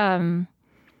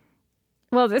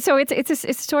 So it's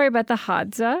a story about the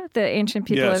Hadza, the ancient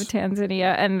people of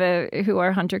Tanzania, and who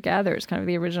are hunter-gatherers, kind of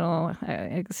the original,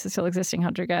 still existing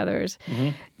hunter-gatherers.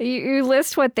 You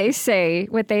list what they say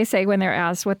when they're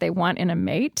asked what they want in a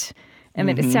mate, and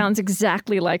it sounds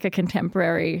exactly like a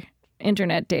contemporary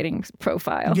internet dating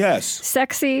profile. Yes.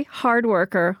 Sexy, hard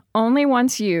worker, only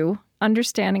wants you,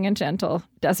 understanding and gentle,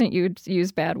 doesn't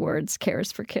use bad words, cares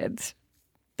for kids.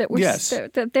 That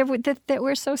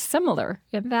we're so similar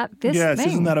in that thing.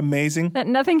 Isn't that amazing? That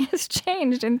nothing has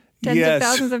changed in tens of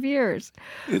thousands of years.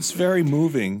 It's very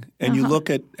moving. And you look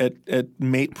at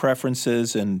mate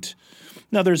preferences, and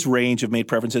now there's range of mate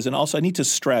preferences. And also I need to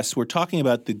stress, we're talking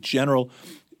about the general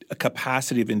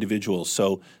capacity of individuals.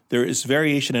 So there is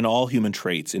variation in all human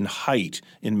traits, in height,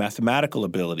 in mathematical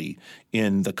ability,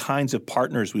 in the kinds of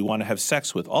partners we want to have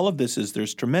sex with. All of this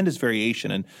there's tremendous variation,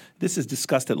 and this is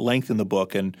discussed at length in the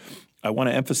book, and I want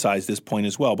to emphasize this point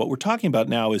as well. What we're talking about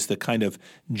now is the kind of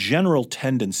general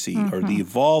tendency or the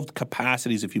evolved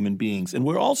capacities of human beings. And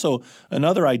we're also,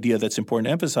 another idea that's important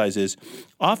to emphasize is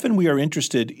often we are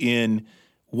interested in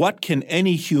what can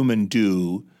any human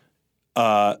do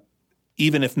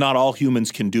even if not all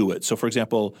humans can do it. So, for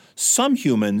example, some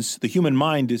humans, the human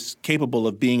mind is capable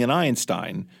of being an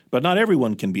Einstein, but not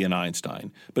everyone can be an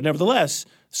Einstein. But nevertheless,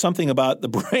 something about the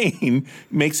brain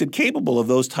makes it capable of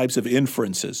those types of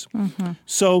inferences.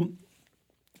 So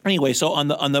anyway, so on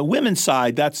the women's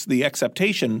side, that's the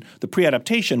acceptation. The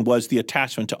pre-adaptation was the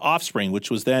attachment to offspring,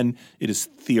 which was then, it is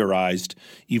theorized,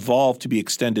 evolved to be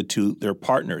extended to their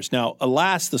partners. Now,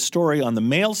 alas, the story on the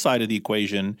male side of the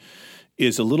equation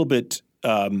is a little bit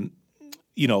has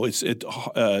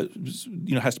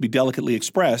to be delicately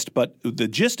expressed, but the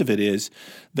gist of it is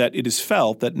that it is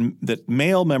felt that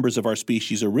male members of our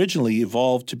species originally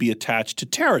evolved to be attached to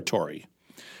territory.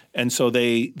 And so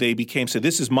they became, so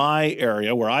this is my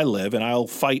area where I live, and I'll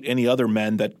fight any other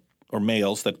men or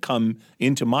males that come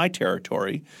into my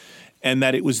territory. And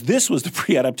that this was the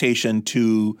pre-adaptation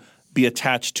to be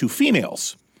attached to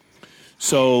females.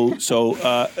 So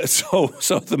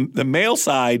the male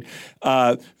side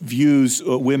views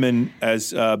women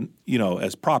as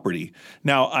as property.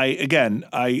 Now,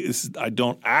 I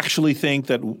don't actually think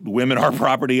that women are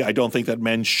property. I don't think that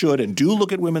men should and do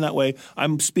look at women that way.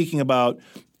 I'm speaking about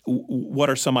what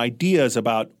are some ideas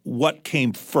about what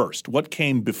came first, what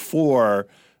came before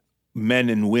men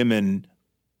and women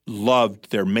loved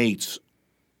their mates,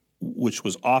 which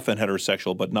was often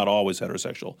heterosexual but not always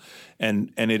heterosexual.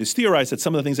 And it is theorized that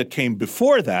some of the things that came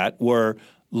before that were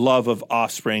love of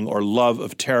offspring or love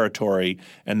of territory,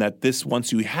 and that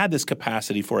once you had this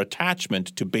capacity for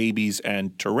attachment to babies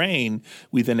and terrain,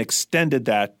 we then extended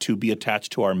that to be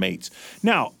attached to our mates.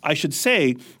 Now, I should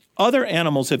say other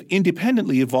animals have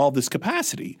independently evolved this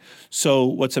capacity. So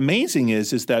what's amazing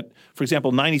is that, for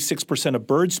example, 96% of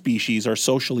bird species are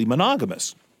socially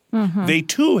monogamous. Mm-hmm. They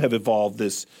too have evolved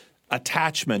this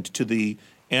attachment to the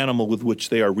animal with which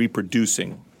they are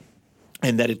reproducing,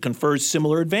 and that it confers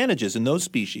similar advantages in those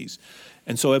species.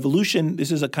 And so evolution,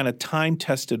 this is a kind of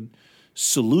time-tested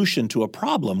solution to a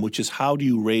problem, which is how do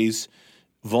you raise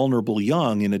vulnerable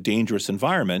young in a dangerous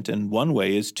environment? And one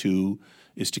way is to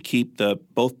keep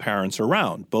both parents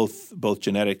around, both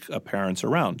genetic parents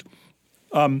around.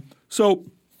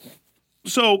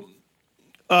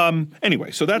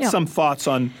 Anyway, so that's some thoughts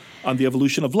on the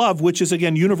evolution of love, which is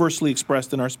again universally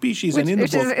expressed in our species, and in the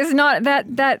book is not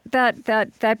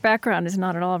that background is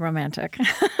not at all romantic.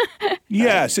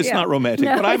 Yes, it's not romantic,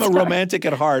 but I'm a romantic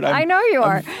at heart. I know you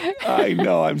are. I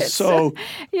know.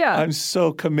 I'm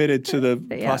so committed to the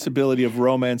possibility of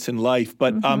romance in life,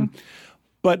 but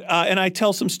and I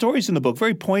tell some stories in the book,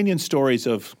 very poignant stories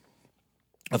of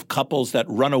couples that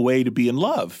run away to be in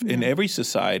love in every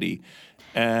society.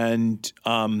 And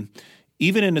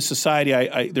even in a society,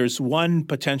 there's one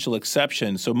potential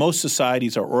exception. So most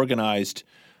societies are organized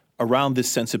around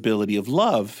this sensibility of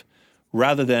love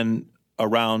rather than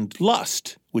around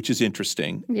lust, which is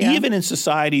interesting. Yeah. Even in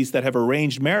societies that have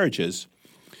arranged marriages,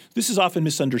 this is often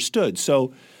misunderstood.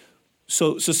 So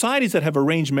societies that have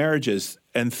arranged marriages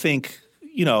and think,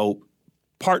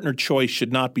 partner choice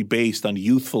should not be based on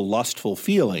youthful, lustful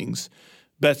feelings.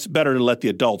 It's better to let the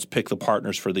adults pick the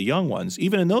partners for the young ones.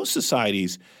 Even in those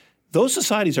societies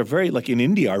are very, like in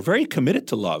India, are very committed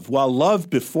to love. While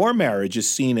love before marriage is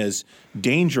seen as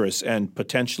dangerous and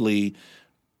potentially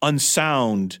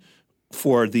unsound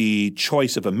for the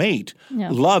choice of a mate,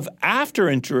 love after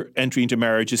entry into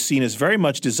marriage is seen as very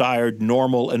much desired,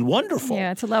 normal, and wonderful.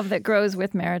 Yeah, it's a love that grows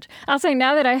with marriage. I'll say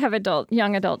now that I have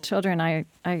young adult children, I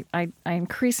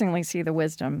increasingly see the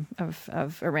wisdom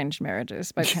of arranged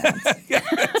marriages by parents. Yeah,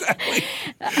 exactly.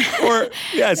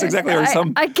 Yes, exactly. Or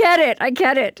some. I get it.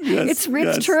 Yes,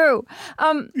 it's true.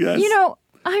 Yes.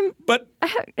 I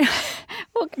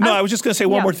was just going to say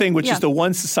one more thing, which is the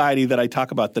one society that I talk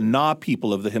about, the Na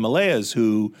people of the Himalayas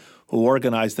who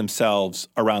organize themselves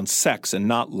around sex and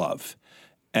not love.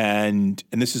 And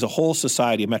this is a whole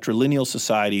society, a matrilineal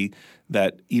society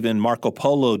that even Marco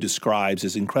Polo describes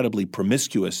as incredibly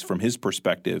promiscuous from his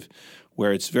perspective,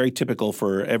 where it's very typical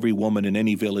for every woman in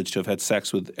any village to have had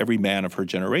sex with every man of her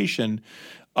generation.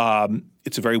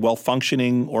 It's a very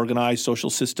well-functioning, organized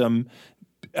social system.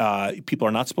 People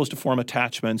are not supposed to form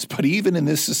attachments, but even in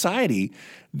this society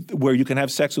where you can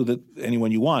have sex with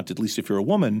anyone you want, at least if you're a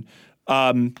woman,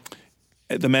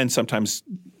 the men sometimes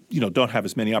don't have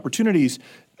as many opportunities.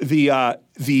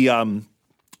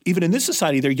 Even in this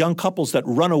society, there are young couples that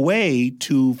run away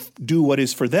to do what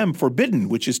is for them forbidden,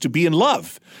 which is to be in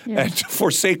love and to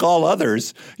forsake all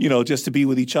others, just to be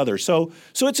with each other. So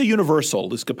it's a universal,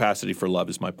 this capacity for love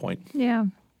is my point. Yeah.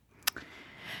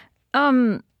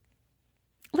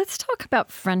 Let's talk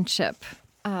about friendship,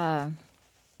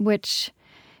 which,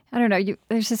 I don't know,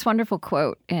 there's this wonderful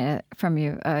quote from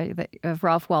you of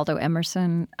Ralph Waldo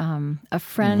Emerson, a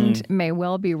friend may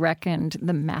well be reckoned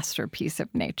the masterpiece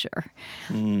of nature.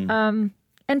 And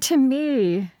to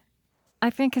me, I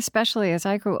think especially as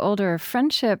I grew older,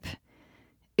 friendship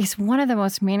is one of the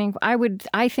most meaningful.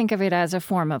 I think of it as a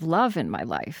form of love in my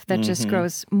life that just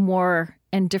grows more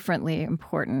and differently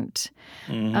important.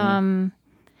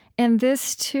 And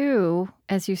this too,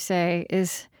 as you say,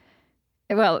 is,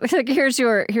 well, here's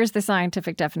the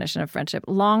scientific definition of friendship: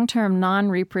 long-term,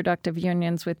 non-reproductive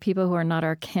unions with people who are not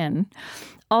our kin,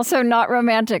 also not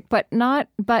romantic, but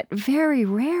very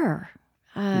rare,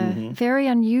 very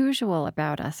unusual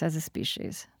about us as a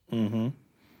species.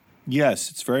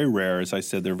 Yes, it's very rare. As I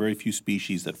said, there are very few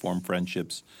species that form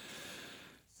friendships.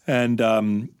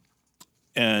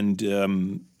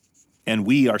 And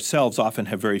we ourselves often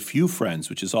have very few friends,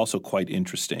 which is also quite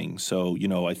interesting. So,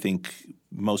 I think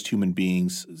most human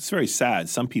beings, it's very sad.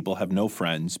 Some people have no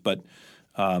friends, but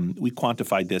we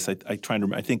quantified this. I try to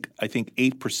remember. I think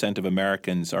 8% of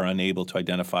Americans are unable to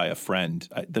identify a friend.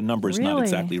 The number is not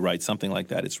exactly right, something like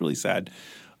that. It's really sad.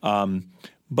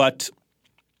 But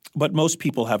most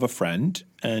people have a friend,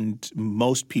 and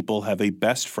most people have a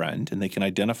best friend, and they can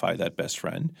identify that best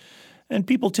friend. And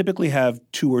people typically have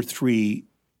 2 or 3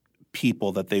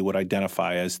 people that they would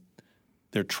identify as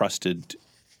their trusted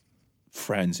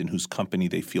friends in whose company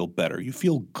they feel better. You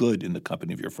feel good in the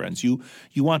company of your friends. You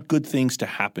want good things to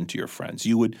happen to your friends.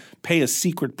 You would pay a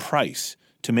secret price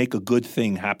to make a good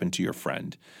thing happen to your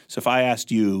friend. So if I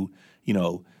asked you,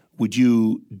 would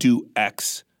you do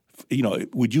X?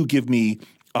 Would you give me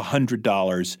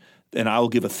 $100 and I'll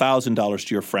give $1,000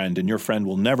 to your friend, and your friend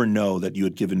will never know that you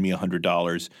had given me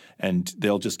 $100, and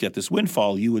they'll just get this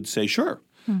windfall, you would say, sure.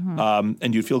 Mm-hmm.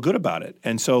 And you'd feel good about it.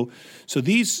 And so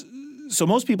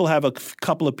most people have a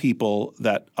couple of people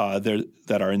that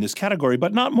are in this category,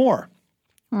 but not more.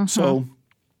 Mm-hmm. So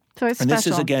it's and special. This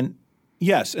is again,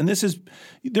 yes, and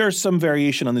there's some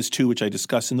variation on this too, which I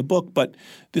discuss in the book, but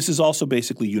this is also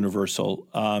basically universal.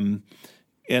 And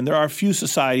there are a few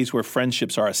societies where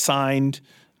friendships are assigned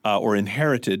or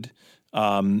inherited,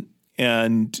 and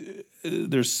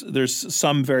there's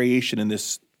some variation in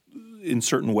this in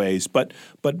certain ways, but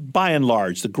by and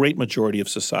large, the great majority of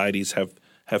societies have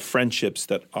friendships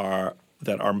that are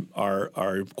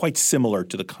quite similar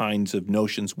to the kinds of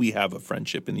notions we have of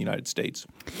friendship in the United States.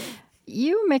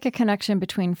 You make a connection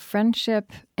between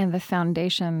friendship and the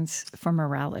foundations for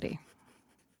morality.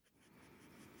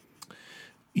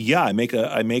 Yeah, I make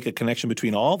a connection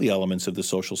between all the elements of the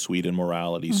social suite and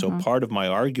morality. Mm-hmm. So part of my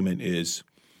argument is,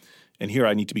 and here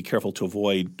I need to be careful to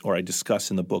avoid, or I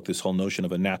discuss in the book, this whole notion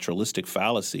of a naturalistic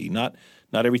fallacy. Not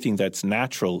everything that's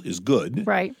natural is good.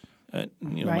 Right. Right.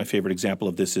 My favorite example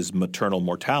of this is maternal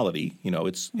mortality.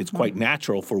 It's quite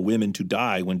natural for women to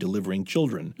die when delivering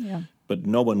children. Yeah. But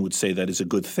no one would say that is a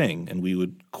good thing, and we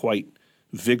would quite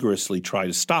vigorously try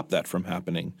to stop that from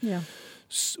happening. Yeah.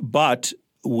 But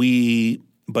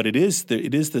it is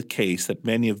the case that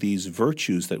many of these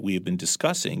virtues that we have been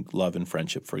discussing, love and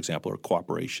friendship, for example, or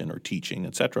cooperation or teaching,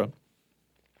 etc.,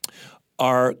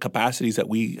 are capacities that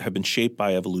we have been shaped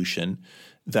by evolution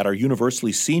that are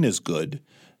universally seen as good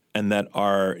and that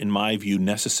are, in my view,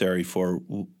 necessary for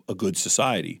a good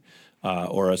society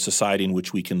or a society in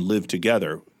which we can live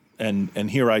together. And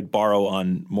here I'd borrow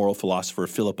on moral philosopher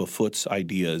Philippa Foot's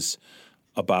ideas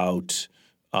about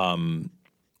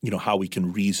how we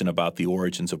can reason about the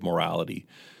origins of morality.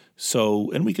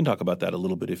 So, and we can talk about that a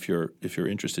little bit if you're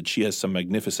interested. She has some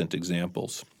magnificent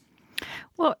examples.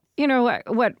 Well,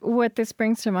 what this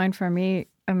brings to mind for me,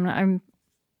 I'm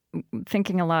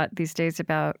thinking a lot these days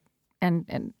about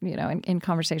and in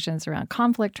conversations around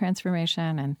conflict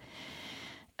transformation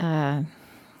and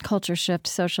culture shift,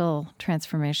 social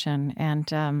transformation,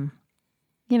 and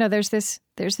there's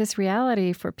this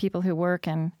reality for people who work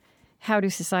in how do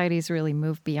societies really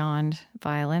move beyond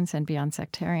violence and beyond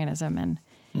sectarianism,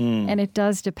 and it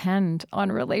does depend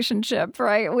on relationship,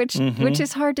 right? Which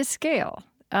is hard to scale.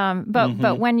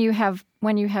 But when you have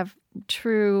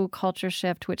true culture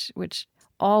shift, which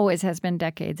always has been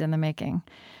decades in the making,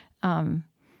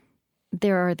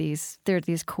 there are these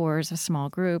cores of small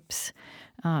groups,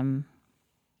 of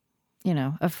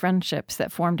friendships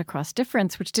that formed across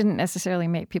difference, which didn't necessarily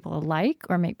make people alike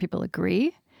or make people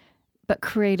agree, but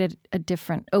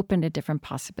opened a different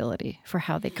possibility for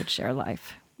how they could share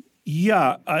life.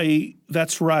 Yeah,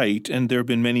 that's right. And there have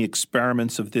been many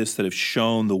experiments of this that have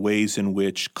shown the ways in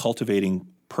which cultivating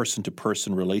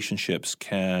person-to-person relationships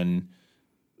can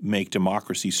make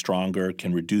democracy stronger,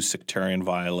 can reduce sectarian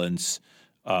violence,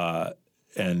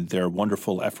 and there are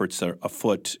wonderful efforts that are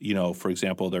afoot. For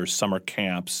example, there's summer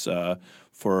camps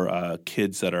for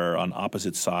kids that are on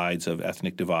opposite sides of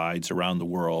ethnic divides around the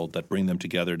world that bring them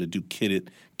together to do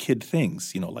kid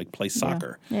things, like play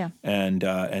soccer. Yeah. And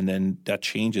then that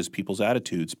changes people's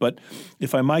attitudes. But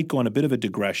if I might go on a bit of a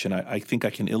digression, I think I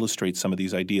can illustrate some of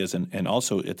these ideas and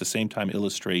also at the same time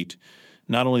illustrate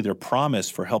not only their promise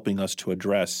for helping us to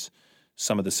address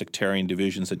some of the sectarian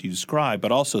divisions that you describe,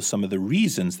 but also some of the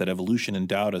reasons that evolution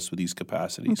endowed us with these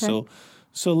capacities. Okay.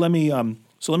 So let me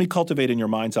cultivate in your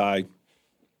mind's eye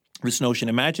this notion.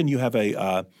 Imagine you have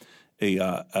so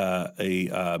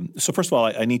first of all,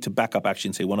 I need to back up actually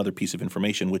and say one other piece of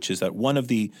information, which is that one of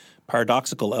the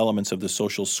paradoxical elements of the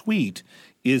social suite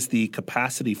is the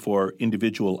capacity for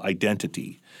individual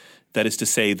identity. That is to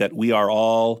say that we are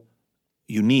all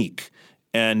unique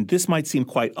And this might seem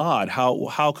quite odd.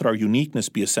 How could our uniqueness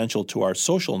be essential to our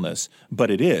socialness? But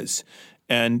it is.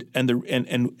 And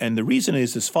the reason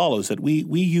is as follows, that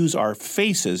we use our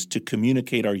faces to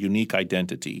communicate our unique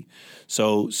identity.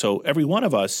 So every one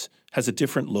of us has a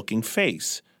different looking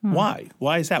face. Why?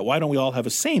 Why is that? Why don't we all have a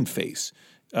same face?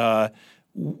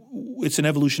 It's an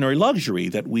evolutionary luxury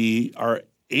that we are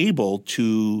able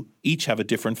to each have a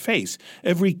different face.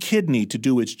 Every kidney, to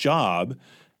do its job,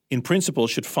 in principle,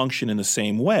 should function in the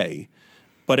same way.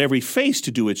 But every face,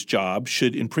 to do its job,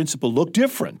 should in principle look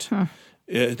different.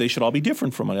 They should all be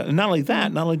different from one another. And not only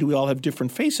that, not only do we all have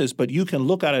different faces, but you can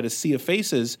look at a sea of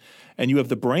faces and you have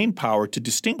the brain power to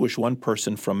distinguish one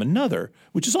person from another,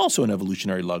 which is also an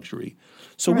evolutionary luxury.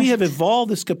 So we have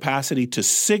evolved this capacity to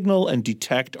signal and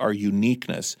detect our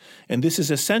uniqueness. And this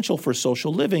is essential for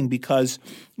social living because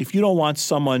if you don't want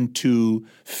someone to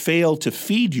fail to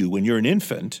feed you when you're an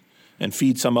infant and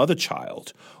feed some other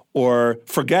child, or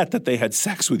forget that they had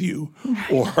sex with you,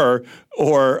 or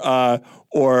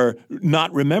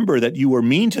not remember that you were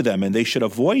mean to them and they should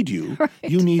avoid you,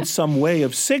 you need some way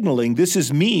of signaling, this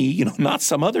is me, not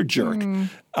some other jerk.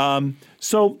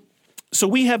 So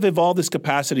we have evolved this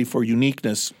capacity for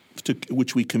uniqueness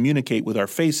which we communicate with our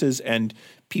faces, and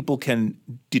people can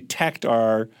detect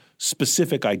our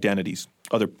specific identities.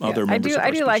 Other members of our species.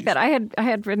 I do like that. I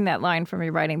had written that line from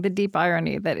your writing, the deep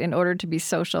irony that in order to be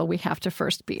social, we have to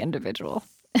first be individual.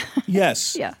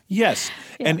 Yes. Yeah. Yes.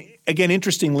 Yeah. And again,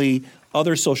 interestingly,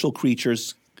 other social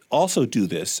creatures also do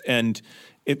this. And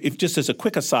if just as a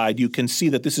quick aside, you can see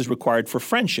that this is required for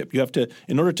friendship. You have to,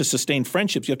 in order to sustain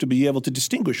friendships, you have to be able to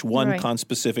distinguish one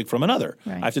conspecific from another.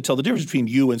 Right. I have to tell the difference between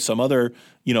you and some other,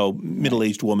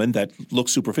 middle-aged woman that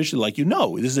looks superficially like you.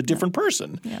 No, this is a different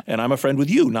person. Yeah. And I'm a friend with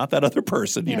you, not that other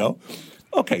person, you know.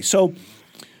 Okay, so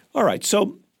all right.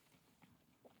 So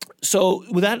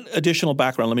with that additional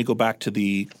background, let me go back to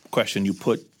the question you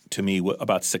put to me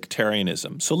about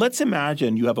sectarianism. So let's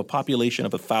imagine you have a population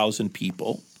of 1,000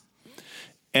 people.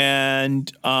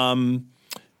 And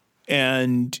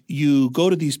you go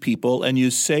to these people and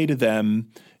you say to them,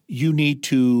 you need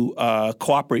to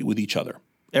cooperate with each other.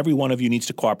 Every one of you needs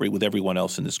to cooperate with everyone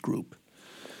else in this group.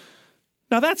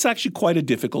 Now, that's actually quite a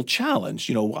difficult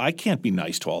challenge. I can't be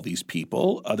nice to all these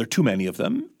people. There are too many of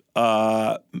them.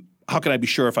 How can I be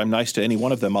sure if I'm nice to any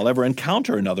one of them, I'll ever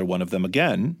encounter another one of them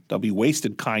again? There'll be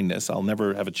wasted kindness. I'll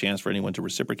never have a chance for anyone to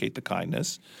reciprocate the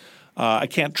kindness. I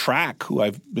can't track who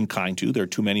I've been kind to. There are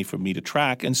too many for me to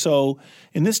track. And so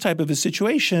in this type of a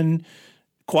situation,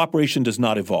 cooperation does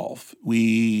not evolve.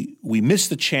 We miss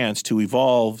the chance to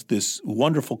evolve this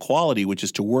wonderful quality, which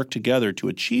is to work together to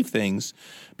achieve things,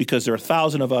 because there are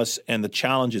 1,000 of us and the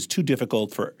challenge is too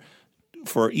difficult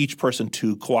for each person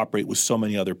to cooperate with so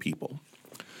many other people.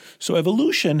 So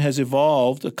evolution has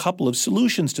evolved a couple of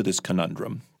solutions to this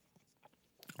conundrum.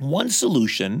 One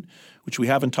solution, which we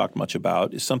haven't talked much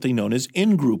about, is something known as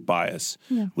in-group bias,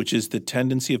 which is the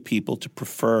tendency of people to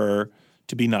prefer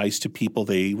to be nice to people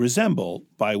they resemble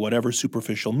by whatever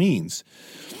superficial means.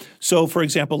 So, for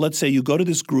example, let's say you go to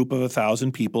this group of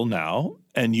 1,000 people now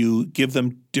and you give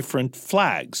them different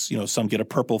flags. Some get a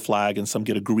purple flag and some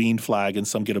get a green flag and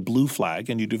some get a blue flag,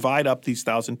 and you divide up these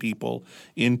 1,000 people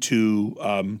into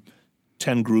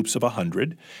 10 groups of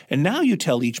 100. And now you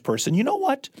tell each person, you know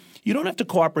what? You don't have to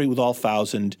cooperate with all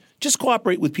 1,000. Just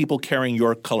cooperate with people carrying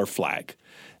your color flag.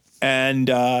 And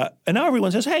now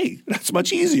everyone says, hey, that's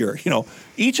much easier.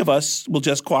 Each of us will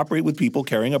just cooperate with people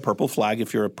carrying a purple flag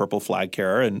if you're a purple flag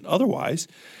carrier and otherwise.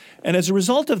 And as a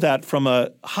result of that, from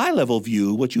a high-level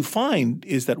view, what you find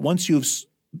is that once you've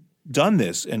done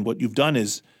this, and what you've done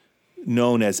is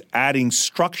known as adding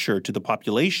structure to the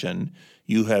population,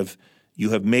 you have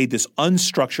made this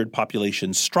unstructured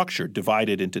population structured,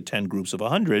 divided into 10 groups of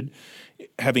 100.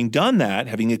 Having done that,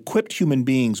 having equipped human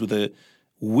beings with a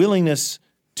willingness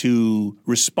to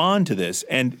respond to this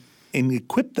and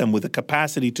equip them with a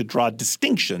capacity to draw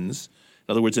distinctions,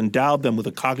 in other words, endowed them with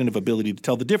a cognitive ability to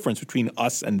tell the difference between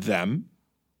us and them,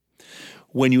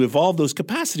 when you evolve those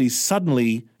capacities,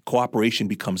 suddenly cooperation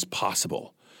becomes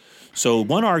possible. So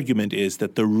one argument is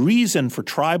that the reason for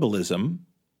tribalism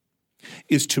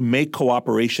is to make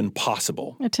cooperation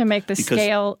possible. To make the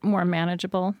scale more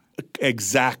manageable.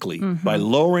 Exactly, by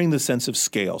lowering the sense of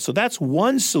scale. So that's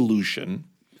one solution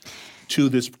to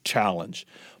this challenge.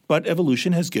 But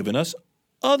evolution has given us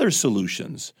other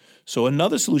solutions. So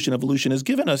another solution evolution has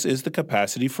given us is the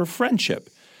capacity for friendship.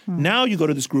 Now you go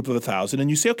to this group of 1,000 and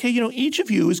you say, okay, each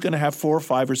of you is going to have 4 or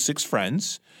 5 or 6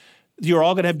 friends. You're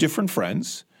all going to have different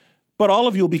friends, but all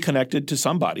of you will be connected to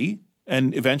somebody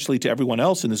and eventually to everyone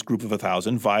else in this group of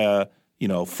 1,000 via,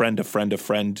 friend of friend of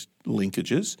friend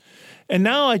linkages. And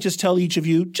now I just tell each of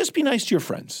you, just be nice to your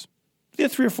friends. There are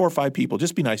 3 or 4 or 5 people,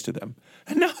 just be nice to them.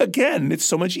 And now again, it's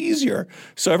so much easier.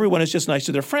 So everyone is just nice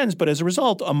to their friends. But as a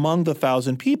result, among the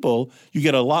 1,000 people, you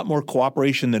get a lot more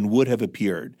cooperation than would have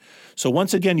appeared. So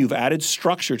once again, you've added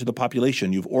structure to the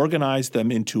population. You've organized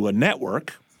them into a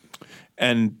network.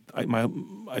 And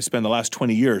I spent the last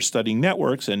 20 years studying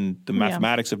networks and the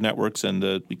mathematics of networks and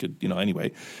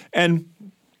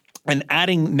And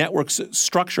adding network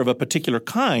structure of a particular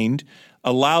kind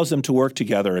allows them to work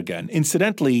together again.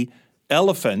 Incidentally,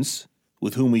 elephants,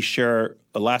 with whom we share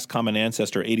a last common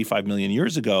ancestor 85 million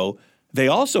years ago, they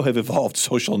also have evolved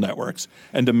social networks.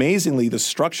 And amazingly, the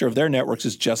structure of their networks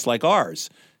is just like ours.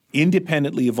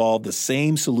 Independently evolved the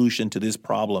same solution to this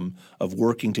problem of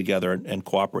working together and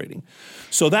cooperating.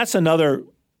 So that's another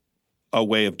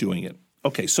way of doing it.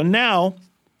 Okay, so now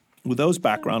with all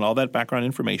that background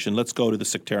information, let's go to the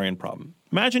sectarian problem.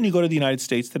 Imagine you go to the United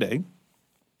States today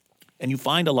and you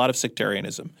find a lot of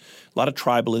sectarianism, a lot of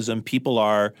tribalism. People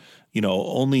are,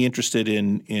 only interested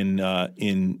in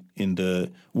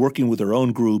the working with their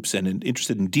own groups and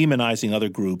interested in demonizing other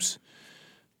groups,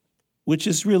 which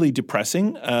is really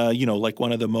depressing. Like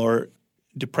one of the more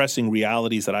depressing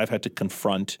realities that I've had to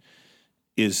confront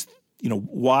is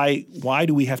why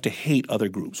do we have to hate other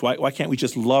groups? Why can't we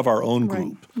just love our own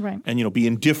group and be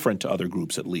indifferent to other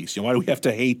groups at least? Why do we have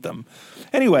to hate them?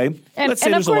 Anyway, let's say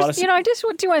there's a lot of I just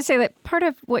do want to say that part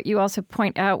of what you also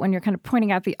point out when you're kind of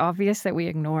pointing out the obvious that we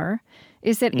ignore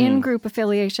is that in-group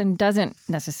affiliation doesn't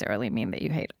necessarily mean that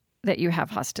you hate, that you have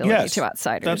hostility to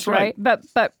outsiders. That's right. But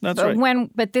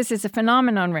this is a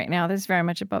phenomenon right now that's very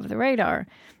much above the radar,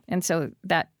 and so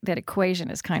that equation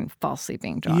is kind of falsely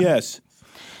being drawn. Yes.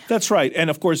 That's right. And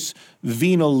of course,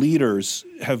 venal leaders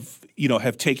have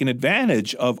taken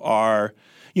advantage of our,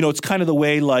 it's kind of the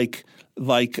way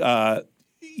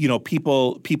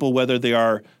people, whether they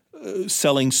are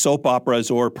selling soap operas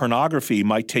or pornography,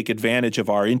 might take advantage of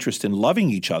our interest in loving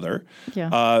each other.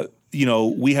 Yeah.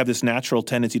 We have this natural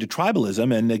tendency to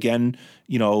tribalism. And again,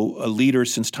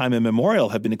 leaders since time immemorial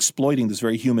have been exploiting this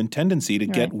very human tendency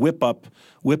to whip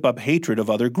up hatred of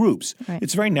other groups. Right.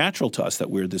 It's very natural to us that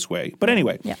we're this way. But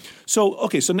anyway, so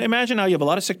imagine now you have a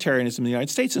lot of sectarianism in the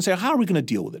United States and say, how are we going to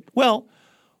deal with it? Well,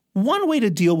 one way to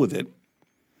deal with it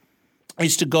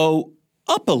is to go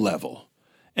up a level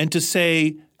and to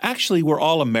say, actually, we're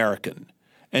all American.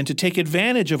 And to take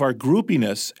advantage of our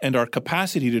groupiness and our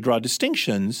capacity to draw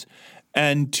distinctions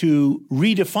and to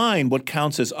redefine what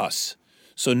counts as us.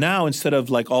 So now instead of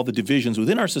like all the divisions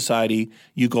within our society,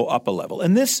 you go up a level.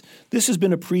 And this has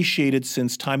been appreciated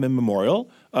since time immemorial,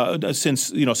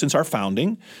 since our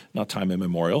founding, not time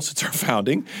immemorial, since our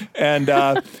founding. And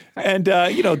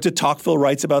de Tocqueville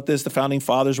writes about this, the founding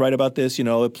fathers write about this,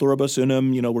 pluribus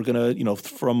unum, we're going to,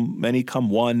 from many come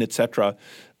one, et cetera.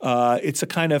 It's a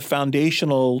kind of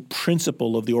foundational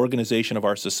principle of the organization of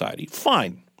our society.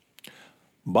 Fine.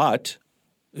 But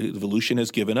evolution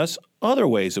has given us other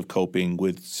ways of coping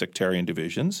with sectarian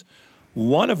divisions,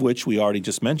 one of which we already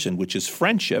just mentioned, which is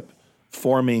friendship,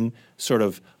 forming sort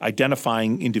of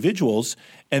identifying individuals.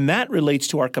 And that relates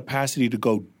to our capacity to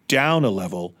go down a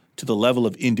level to the level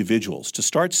of individuals, to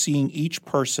start seeing each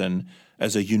person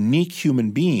as a unique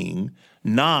human being,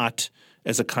 not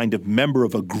as a kind of member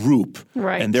of a group.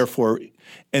 Right. And therefore,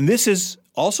 and this is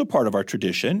also part of our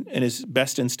tradition and is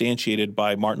best instantiated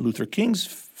by Martin Luther King's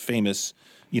famous,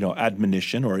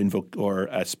 admonition or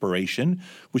aspiration,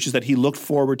 which is that he looked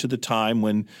forward to the time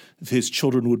when his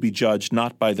children would be judged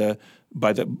not by the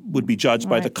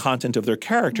content of their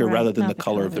character rather than the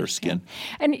color of their skin.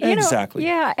 And exactly.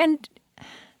 And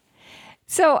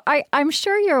so I'm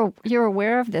sure you're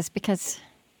aware of this because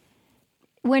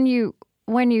when you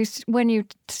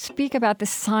speak about the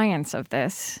science of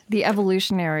this, the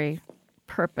evolutionary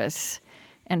purpose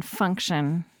and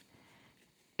function,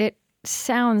 it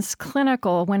sounds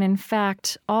clinical when in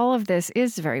fact all of this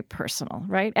is very personal,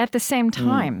 right? At the same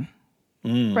time,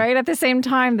 right? At the same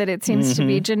time that it seems to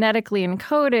be genetically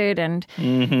encoded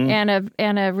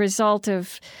and a result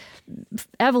of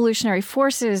evolutionary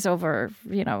forces over,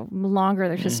 longer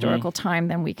the historical time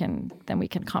than we can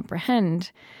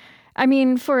comprehend. I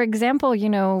mean, for example,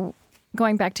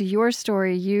 going back to your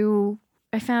story,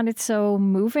 I found it so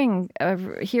moving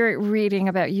reading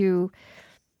about you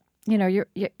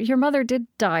your mother did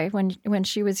die when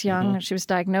she was young. Mm-hmm. She was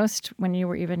diagnosed when you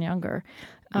were even younger.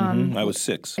 I was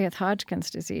 6. With Hodgkin's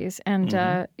disease.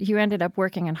 And you ended up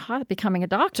working becoming a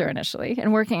doctor initially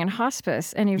and working in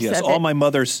hospice. And you said all my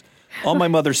mother's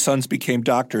sons became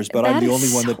doctors, but I'm the only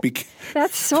one that became...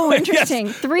 That's so interesting.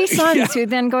 Yes. 3 sons who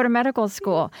then go to medical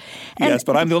school. Yes,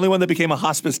 but I'm the only one that became a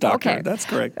hospice doctor. Okay. That's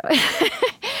correct.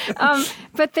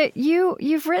 But that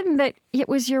you've written that it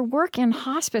was your work in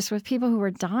hospice with people who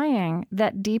were dying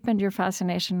that deepened your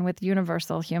fascination with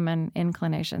universal human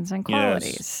inclinations and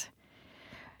qualities. Yes.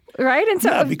 Right? And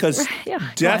so, because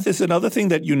death is another thing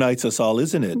that unites us all,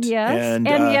 isn't it? Yes. And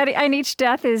yet each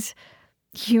death is,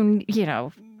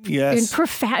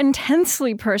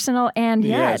 intensely personal, and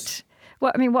yet,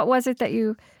 what was it that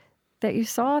you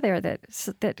saw there that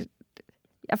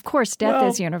of course, death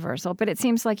is universal, but it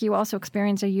seems like you also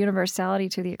experience a universality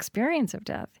to the experience of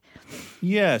death.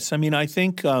 Yes. I mean, I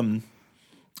think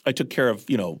I took care of,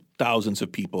 thousands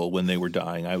of people when they were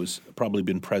dying. I was probably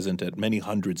been present at many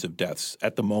hundreds of deaths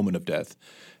at the moment of death.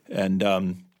 And,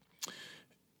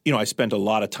 I spent a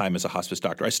lot of time as a hospice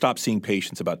doctor. I stopped seeing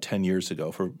patients about 10 years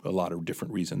ago for a lot of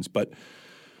different reasons. But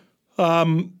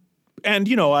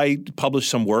I published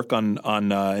some work on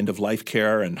end-of-life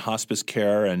care and hospice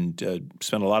care, and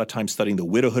spent a lot of time studying the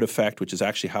widowhood effect, which is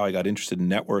actually how I got interested in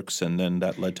networks, and then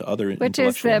that led to other intellectual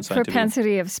and scientific... Which is the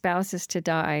propensity of spouses to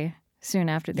die soon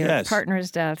after their partner's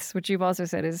deaths, which you've also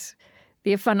said is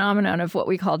the phenomenon of what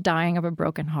we call dying of a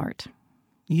broken heart.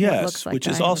 Yes, which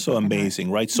is also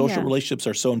amazing, right? Social relationships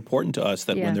are so important to us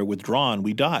that when they're withdrawn,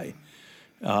 we die.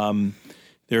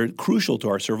 They're crucial to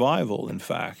our survival, in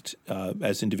fact,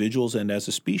 as individuals and as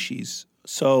a species.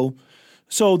 So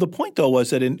the point, though,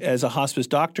 was that as a hospice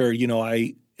doctor,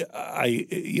 I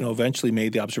eventually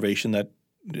made the observation that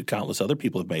countless other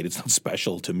people have made. It's not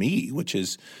special to me, which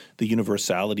is the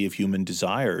universality of human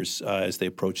desires as they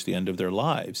approach the end of their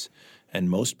lives. And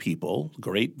most people,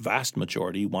 great vast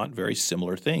majority, want very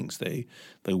similar things. They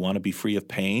want to be free of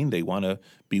pain. They want to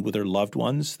be with their loved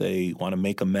ones. They want to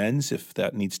make amends if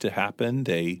that needs to happen.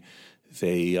 They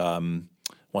want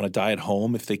to die at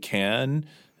home if they can.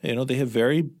 They have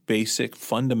very basic,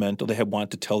 fundamental. They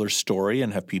want to tell their story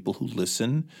and have people who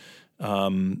listen.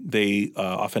 They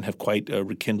often have quite a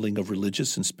rekindling of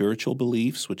religious and spiritual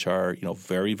beliefs, which are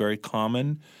very, very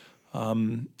common.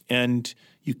 And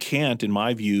you can't, in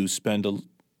my view, spend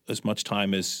as much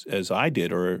time as I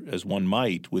did or as one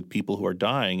might with people who are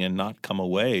dying and not come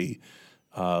away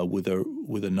with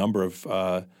a number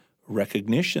of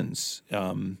recognitions.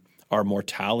 Our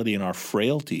mortality and our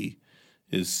frailty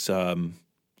is,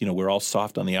 we're all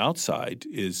soft on the outside,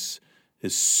 is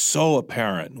so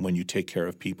apparent when you take care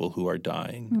of people who are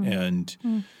dying. And,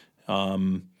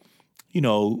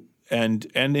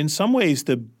 and in some ways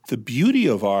the beauty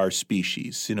of our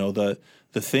species,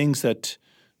 the things that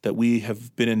we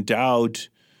have been endowed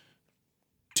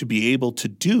to be able to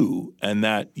do, and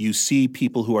that you see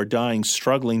people who are dying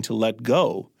struggling to let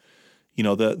go. And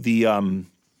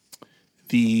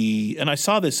I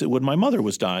saw this when my mother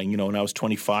was dying. When I was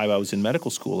 25, I was in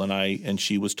medical school, and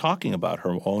she was talking about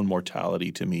her own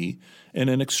mortality to me in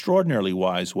an extraordinarily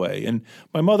wise way. And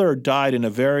my mother died in a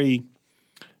very,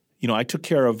 I took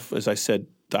care of, as I said,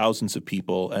 thousands of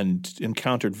people and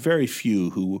encountered very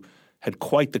few who had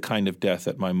quite the kind of death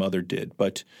that my mother did.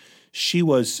 But she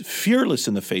was fearless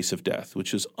in the face of death,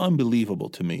 which was unbelievable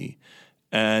to me,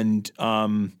 and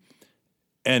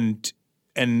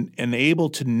able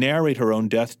to narrate her own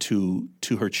death to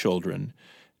her children.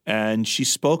 And she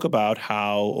spoke about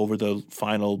how over the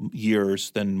final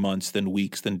years, then months, then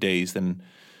weeks, then days, then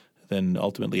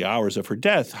ultimately hours of her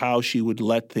death, how she would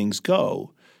let things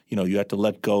go. You had to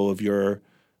let go of your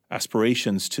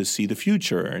aspirations to see the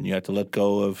future, and you had to let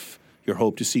go of your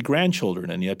hope to see grandchildren,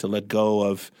 and you had to let go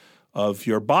of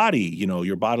your body,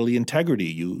 your bodily integrity.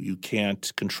 You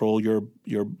can't control your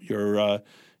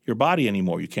body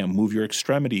anymore. You can't move your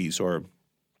extremities or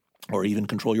even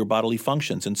control your bodily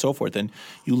functions and so forth. And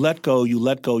you let go, you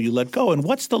let go, you let go. And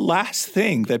what's the last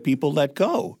thing that people let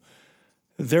go?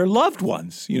 Their loved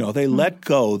ones. They let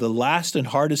go. The last and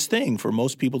hardest thing for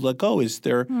most people to let go is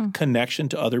their connection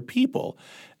to other people.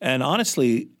 And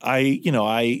honestly,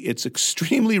 it's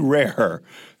extremely rare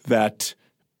that,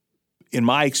 in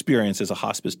my experience as a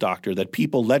hospice doctor, that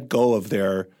people let go of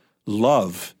their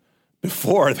love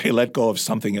before they let go of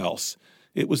something else.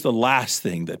 It was the last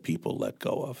thing that people let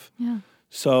go of. Yeah.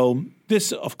 So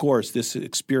this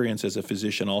experience as a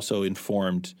physician also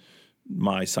informed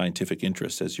my scientific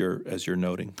interests, as you're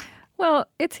noting. Well,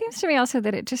 it seems to me also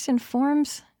that it just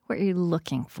informs what you're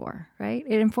looking for, right?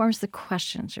 It informs the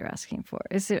questions you're asking for.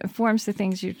 It informs the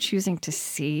things you're choosing to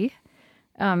see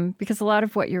because a lot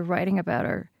of what you're writing about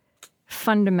are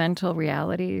fundamental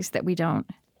realities that we don't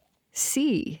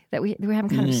see, that we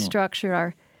haven't kind of structured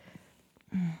our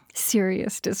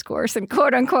serious discourse and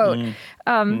quote unquote.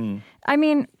 I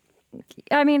mean,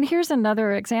 here's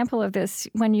another example of this.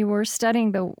 When you were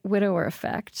studying the widower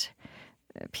effect,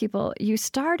 you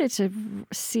started to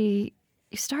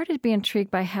be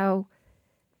intrigued by how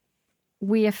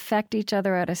we affect each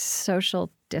other at a social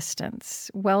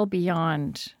distance, well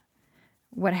beyond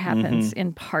what happens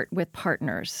with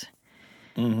partners,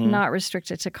 not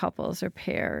restricted to couples or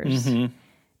pairs.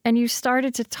 And you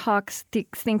started to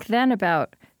think then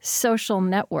about social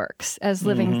networks as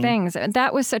living things. And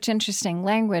that was such interesting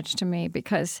language to me,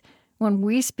 because when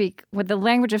we speak, the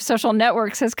language of social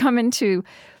networks has come into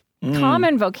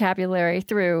common vocabulary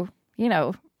through,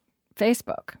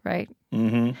 Facebook, right?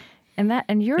 And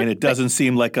it doesn't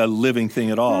seem like a living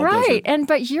thing at all, right? Does it?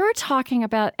 But you're talking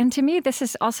about, and to me, this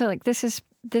is also like this is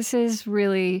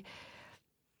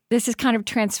kind of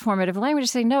transformative language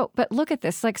to say, no, but look at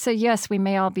this. Like, so yes, we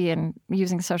may all be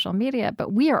using social media,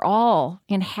 but we are all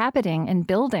inhabiting and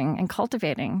building and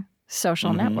cultivating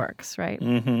social networks, right?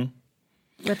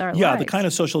 With our lives. The kind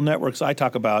of social networks I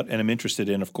talk about and am interested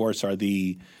in, of course, are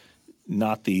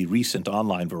not the recent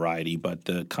online variety, but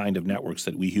the kind of networks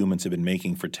that we humans have been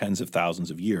making for tens of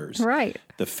thousands of years. Right.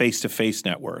 The face-to-face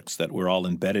networks that we're all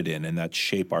embedded in and that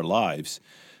shape our lives.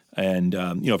 And,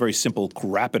 a very simple,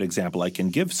 rapid example I can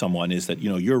give someone is that,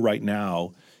 you're right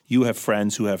now, you have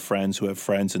friends who have friends who have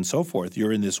friends and so forth.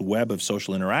 You're in this web of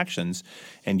social interactions,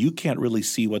 and you can't really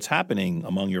see what's happening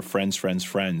among your friends'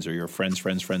 friends, or your friends',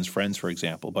 for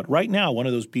example. But right now, one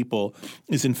of those people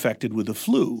is infected with the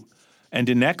flu. And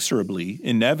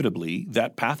inevitably,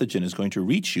 that pathogen is going to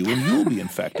reach you and you'll be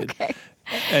infected. Okay.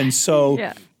 And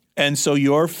so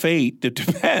your fate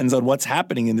depends on what's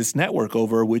happening in this network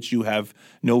over which you have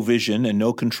no vision and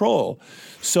no control.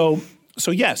 So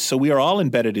we are all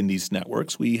embedded in these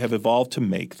networks. We have evolved to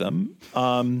make them.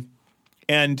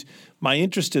 And my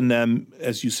interest in them,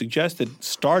 as you suggested,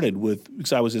 started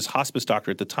because I was this hospice doctor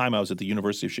at the time. I was at the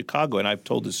University of Chicago, and I've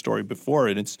told this story before,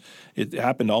 and it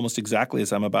happened almost exactly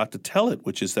as I'm about to tell it,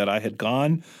 which is that I had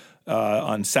gone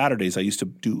on Saturdays. I used to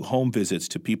do home visits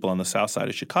to people on the south side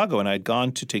of Chicago, and I had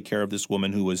gone to take care of this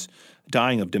woman who was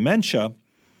dying of dementia,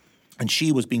 and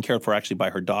she was being cared for actually by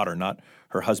her daughter, not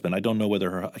her husband. I don't know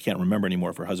I can't remember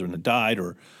anymore if her husband had died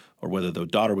or whether the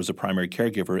daughter was a primary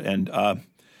caregiver.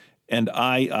 And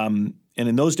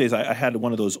in those days, I had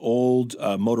one of those old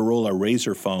Motorola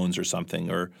Razr phones or something,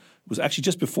 or it was actually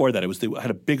just before that. I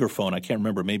had a bigger phone. I can't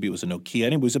remember. Maybe it was a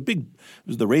Nokia. And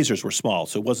the Razrs were small,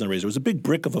 so it wasn't a Razr. It was a big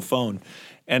brick of a phone.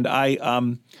 And I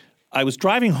was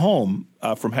driving home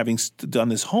from having done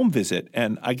this home visit,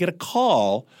 and I get a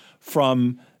call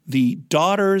from the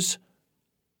daughter's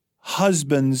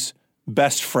husband's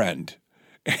best friend.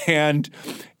 And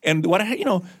what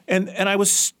I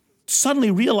was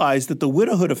suddenly realized that the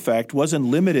widowhood effect wasn't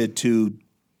limited to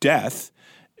death,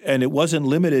 and it wasn't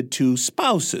limited to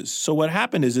spouses. So what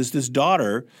happened is this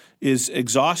daughter is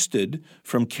exhausted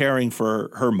from caring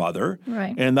for her mother,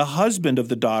 right. And the husband of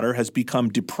the daughter has become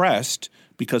depressed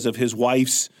because of his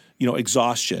wife's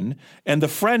exhaustion, and the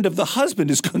friend of the husband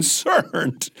is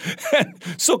concerned, and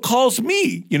so calls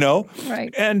me,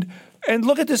 right. And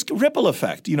look at this ripple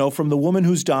effect, from the woman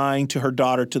who's dying to her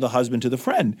daughter to the husband to the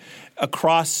friend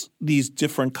across these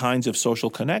different kinds of social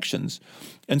connections.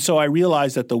 And so I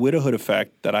realized that the widowhood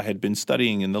effect that I had been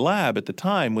studying in the lab at the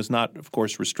time was not, of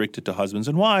course, restricted to husbands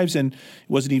and wives, and it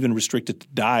wasn't even restricted to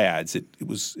dyads.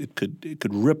 It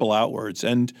could ripple outwards.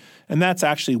 And that's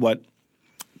actually what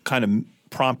kind of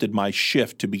prompted my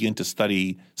shift to begin to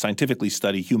scientifically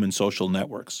study human social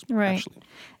networks. Right. Actually.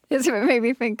 It made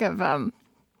me think of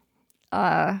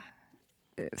a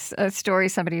story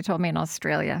somebody told me in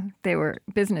Australia. They were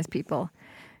business people,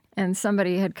 and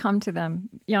somebody had come to them,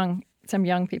 some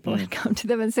young people had come to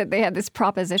them and said they had this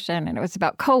proposition, and it was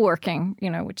about co-working,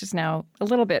 which is now a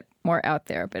little bit more out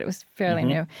there, but it was fairly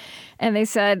new. And they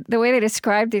said the way they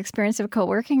described the experience of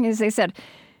co-working is they said,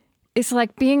 it's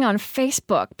like being on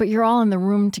Facebook, but you're all in the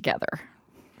room together.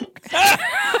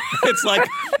 It's like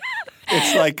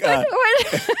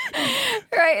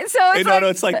right. So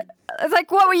it's it's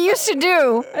like what we used to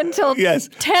do until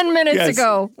 10 minutes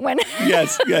ago. When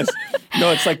yes.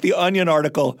 No, it's like the Onion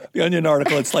article.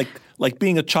 It's like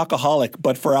being a chocoholic,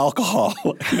 but for alcohol.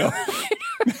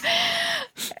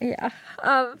 Yeah.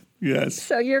 Yes.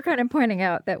 So you're kind of pointing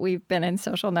out that we've been in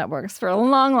social networks for a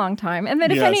long, long time, and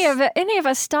that if any of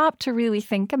us stop to really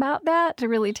think about that, to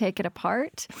really take it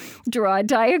apart, draw a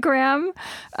diagram,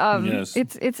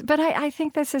 it's. But I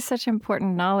think this is such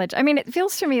important knowledge. I mean, it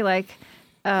feels to me like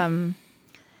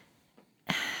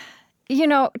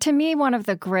to me, one of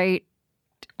the great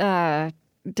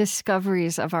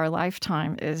discoveries of our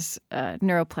lifetime is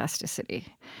neuroplasticity.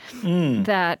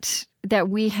 That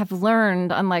we have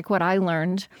learned, unlike what I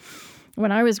learned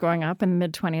when I was growing up in the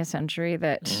mid-20th century,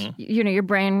 that, your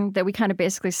brain, that we kind of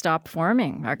basically stop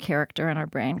forming our character, and our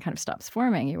brain kind of stops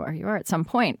forming. You are at some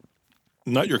point.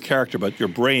 Not your character, but your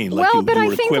brain. But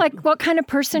I think like what kind of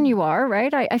person you are,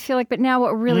 right? I feel like, but now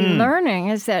what we're really learning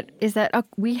is that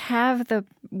we have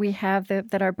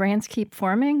that our brains keep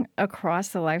forming across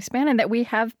the lifespan, and that we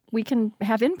can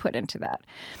have input into that,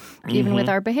 even with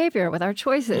our behavior, with our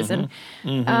choices, and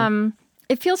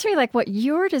it feels to me like what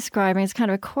you're describing is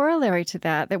kind of a corollary to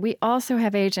that we also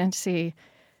have agency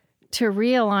to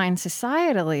realign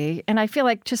societally, and I feel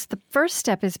like just the first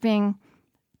step is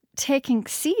taking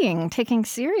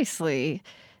seriously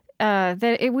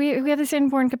that we have this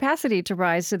inborn capacity to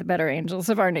rise to the better angels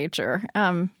of our nature,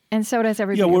 and so does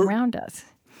everybody around us.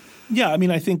 Yeah, I mean,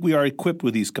 I think we are equipped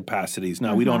with these capacities.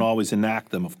 Now, we don't always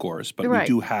enact them, of course, but we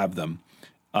do have them.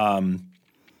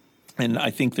 And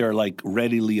I think they're like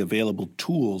readily available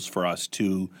tools for us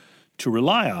to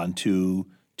rely on to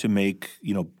make,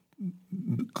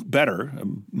 better,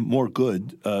 more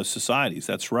good societies.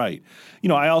 That's right.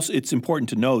 It's important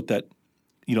to note that,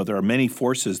 there are many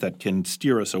forces that can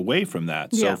steer us away from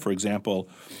that. So, for example,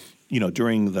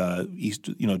 during the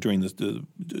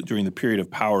during the period of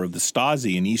power of the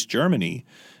Stasi in East Germany,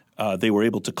 they were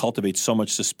able to cultivate so much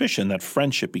suspicion that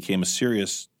friendship became a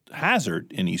serious hazard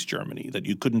in East Germany, that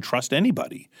you couldn't trust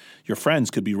anybody. Your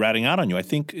friends could be ratting out on you. I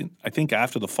think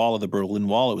after the fall of the Berlin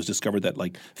Wall, it was discovered that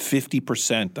like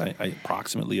 50%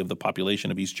 approximately of the population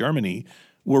of East Germany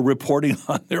were reporting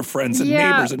on their friends and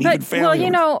neighbors and even family.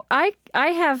 Well,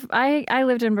 I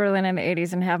lived in Berlin in the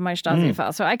 80s and have my Stasi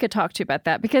file, so I could talk to you about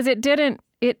that, because it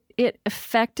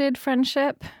affected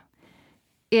friendship.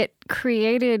 It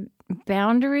created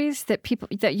boundaries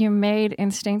that you made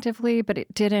instinctively, but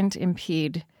it didn't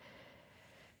impede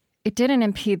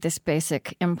this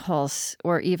basic impulse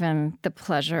or even the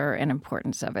pleasure and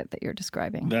importance of it that you're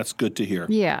describing. That's good to hear.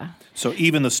 Yeah. So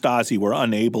even the Stasi were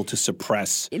unable to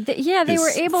suppress they were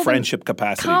able friendship to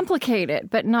capacity. Complicate it,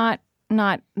 but not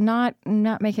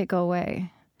make it go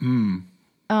away.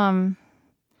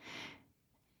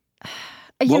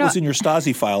 What was in your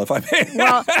Stasi file, if I may?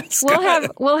 Well,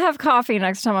 we'll have coffee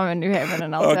next time I'm in New Haven,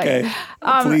 and I'll tell you.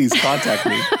 Please contact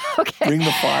me. Okay. Bring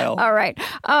the file. All right.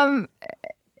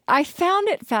 I found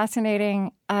it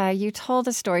fascinating. You told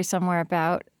a story somewhere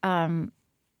about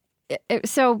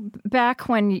so back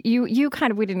when you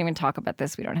kind of, we didn't even talk about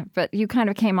this. We don't have, but you kind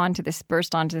of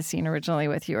burst onto the scene originally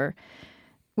with your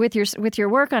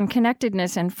work on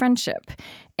connectedness and friendship,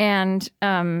 and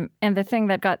the thing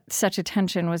that got such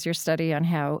attention was your study on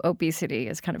how obesity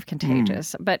is kind of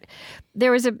contagious. But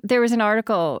there was an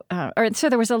article, so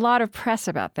there was a lot of press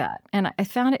about that, and I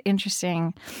found it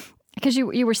interesting because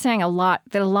you were saying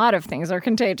that a lot of things are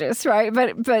contagious, right?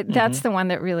 But that's the one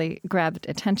that really grabbed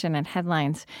attention and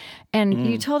headlines. And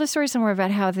you told a story somewhere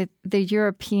about how the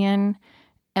European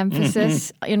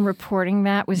emphasis in reporting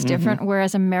that was different,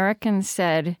 whereas Americans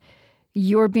said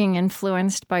you're being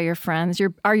influenced by your friends.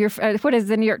 What is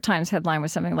the New York Times headline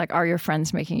was something like, "Are your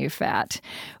friends making you fat?"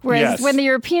 Whereas when the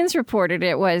Europeans reported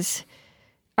it was,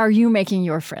 "Are you making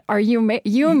your friend? Are you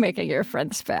making your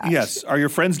friends fat?" Yes. Are your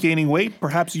friends gaining weight?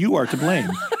 Perhaps you are to blame.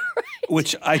 Right.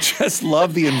 Which I just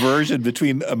love the inversion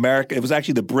between America. It was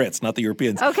actually the Brits, not the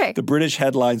Europeans. Okay. The British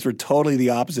headlines were totally the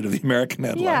opposite of the American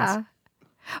headlines. Yeah.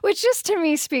 Which just to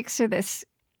me speaks to this.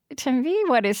 To me,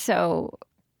 what is so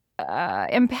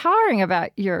empowering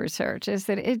about your research is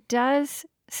that it does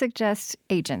suggest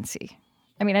agency.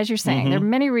 I mean, as you're saying, there are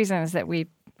many reasons that we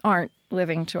aren't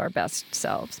living to our best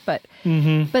selves, but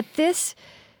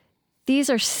these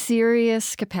are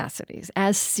serious capacities,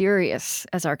 as serious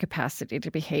as our capacity to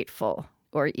be hateful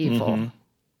or evil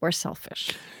or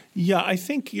selfish. Yeah, I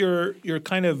think you're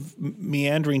kind of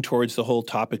meandering towards the whole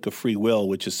topic of free will,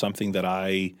 which is something that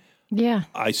I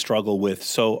struggle with.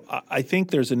 So I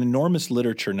think there's an enormous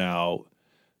literature now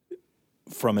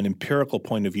from an empirical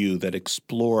point of view that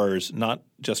explores, not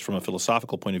just from a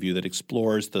philosophical point of view, that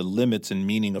explores the limits and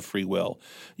meaning of free will.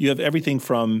 You have everything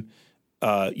from,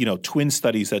 twin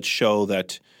studies that show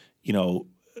that,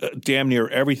 damn near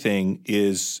everything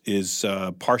is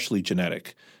partially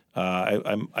genetic.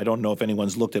 I don't know if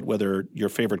anyone's looked at whether your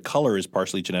favorite color is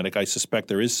partially genetic. I suspect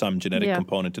there is some genetic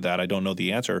component to that. I don't know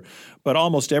the answer. But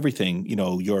almost everything,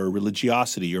 your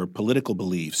religiosity, your political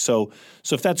beliefs. So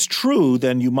if that's true,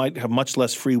 then you might have much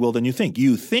less free will than you think.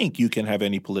 You think you can have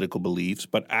any political beliefs,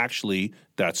 but actually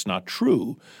that's not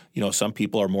true. Some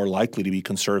people are more likely to be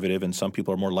conservative and some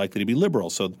people are more likely to be liberal.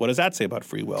 So what does that say about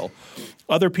free will?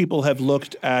 Other people have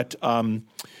looked at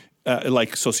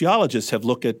like sociologists have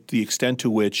looked at the extent to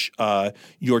which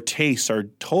your tastes are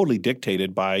totally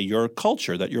dictated by your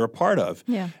culture that you're a part of.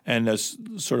 Yeah. And as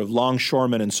sort of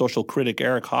longshoreman and social critic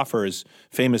Eric Hoffer has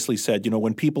famously said,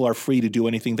 when people are free to do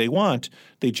anything they want,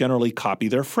 they generally copy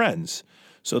their friends.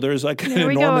 So there's like an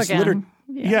enormous literature.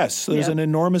 Yeah. Yes, there's an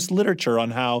enormous literature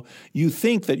on how you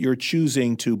think that you're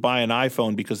choosing to buy an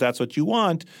iPhone because that's what you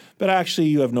want, but actually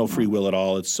you have no free will at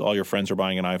all. It's all your friends are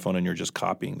buying an iPhone and you're just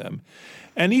copying them.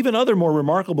 And even other more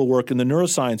remarkable work in the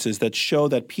neurosciences that show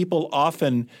that people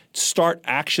often start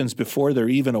actions before they're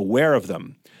even aware of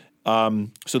them.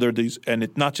 So there are these, and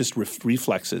it's not just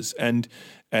reflexes, and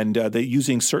they're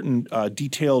using certain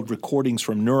detailed recordings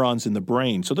from neurons in the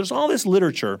brain. So there's all this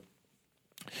literature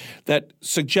that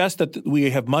suggests that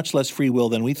we have much less free will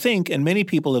than we think, and many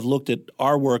people have looked at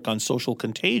our work on social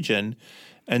contagion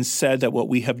and said that what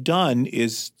we have done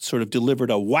is sort of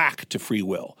delivered a whack to free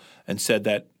will and said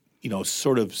that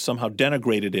sort of somehow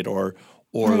denigrated it or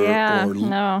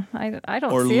no, I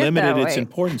don't or see it limited that way. its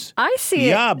importance. I see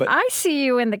it. But I see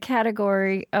you in the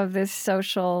category of this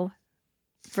social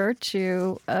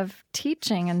virtue of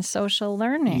teaching and social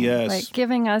learning. Yes. Like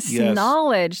giving us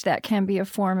knowledge that can be a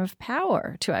form of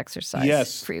power to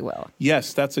exercise free will.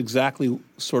 Yes, that's exactly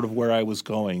sort of where I was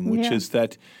going, which is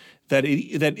that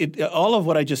all of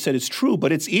what I just said is true,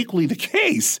 but it's equally the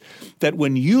case that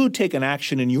when you take an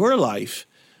action in your life,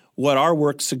 what our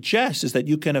work suggests is that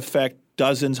you can affect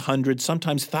dozens, hundreds,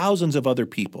 sometimes thousands of other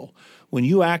people. When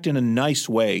you act in a nice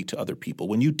way to other people,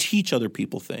 when you teach other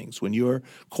people things, when you're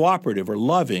cooperative or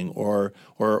loving or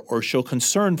show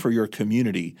concern for your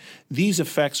community, these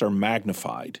effects are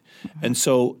magnified. Mm-hmm. And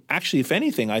so actually, if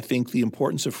anything, I think the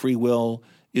importance of free will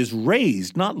is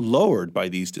raised, not lowered by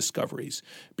these discoveries,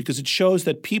 because it shows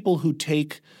that people who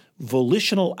take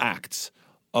volitional acts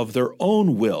of their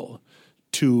own will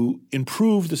to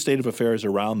improve the state of affairs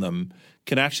around them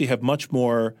can actually have much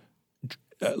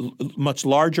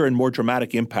larger and more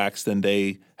dramatic impacts than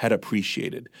they had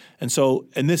appreciated. And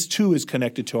this too is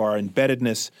connected to our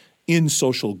embeddedness in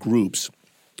social groups.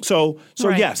 So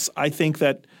right. Yes, I think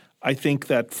that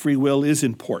free will is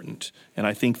important, and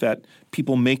I think that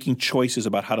people making choices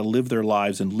about how to live their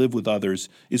lives and live with others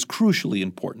is crucially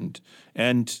important,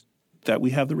 and that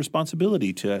we have the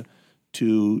responsibility to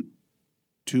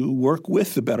work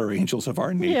with the better angels of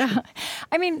our nature. Yeah.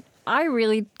 I mean, I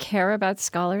really care about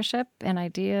scholarship and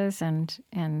ideas and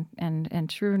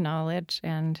true knowledge,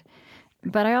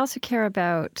 but I also care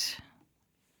about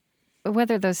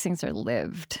whether those things are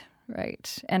lived,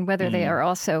 right? And whether they are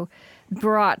also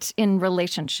brought in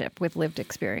relationship with lived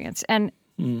experience. And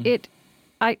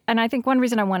I think one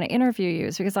reason I want to interview you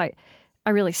is because I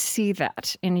really see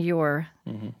that in your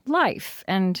life.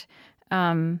 And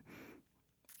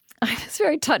I was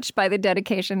very touched by the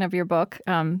dedication of your book,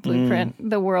 Blueprint,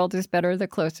 The World is Better the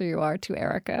Closer You Are to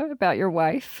Erica, about your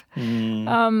wife.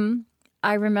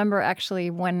 I remember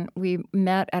actually when we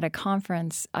met at a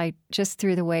conference, just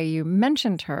through the way you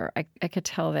mentioned her, I could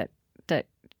tell that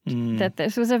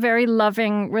this was a very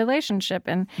loving relationship.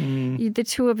 And the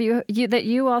two of you, that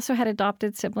you also had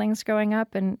adopted siblings growing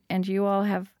up, and you all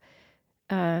have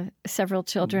several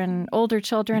children, older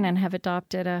children, and have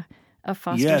adopted a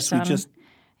foster son.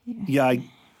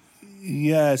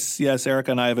 Yes.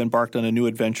 Erica and I have embarked on a new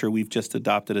adventure. We've just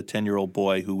adopted a 10-year-old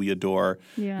boy who we adore.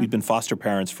 Yeah. We've been foster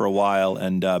parents for a while,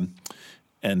 and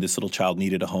this little child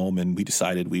needed a home, and we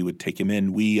decided we would take him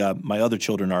in. My other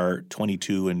children are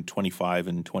 22 and 25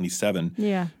 and 27.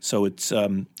 Yeah. So it's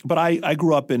but I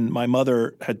grew up my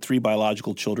mother had 3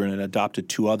 biological children and adopted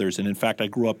 2 others. And in fact, I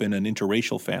grew up in an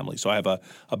interracial family. So I have a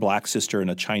black sister and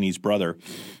a Chinese brother.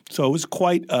 So it was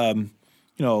quite,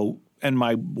 and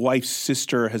my wife's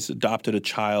sister has adopted a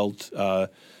child.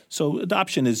 So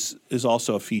adoption is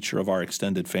also a feature of our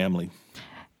extended family.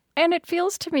 And it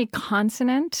feels to me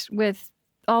consonant with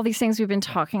all these things we've been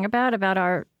talking about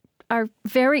our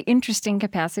very interesting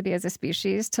capacity as a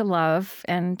species to love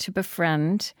and to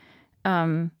befriend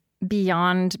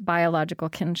beyond biological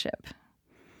kinship.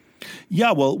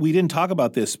 Yeah, well, we didn't talk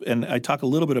about this, and I talk a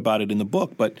little bit about it in the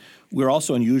book, but we're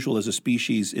also unusual as a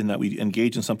species in that we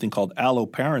engage in something called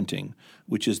alloparenting,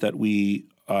 which is that we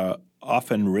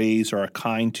often raise or are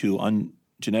kind to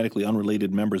genetically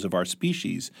unrelated members of our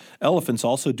species. Elephants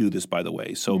also do this, by the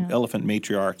way. So elephant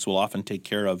matriarchs will often take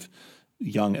care of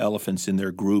young elephants in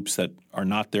their groups that are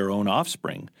not their own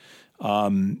offspring.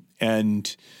 And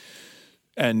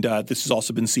this has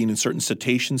also been seen in certain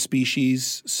cetacean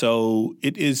species. So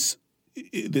it is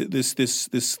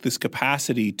this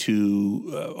capacity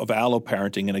of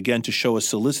alloparenting, and again to show a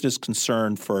solicitous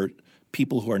concern for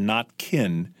people who are not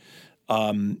kin,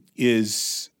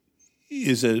 is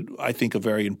I think a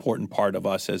very important part of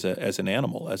us as an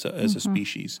animal, as a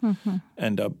species,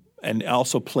 and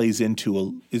also plays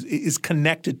into is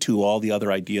connected to all the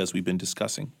other ideas we've been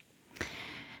discussing.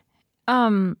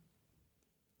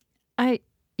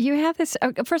 You have this.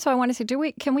 First of all, I want to say,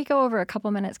 can we go over a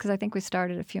couple minutes, because I think we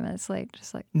started a few minutes late.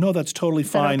 No, that's totally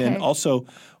fine. Okay? And also,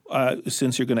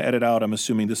 since you're going to edit out, I'm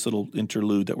assuming this little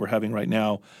interlude that we're having right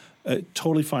now,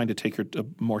 totally fine to take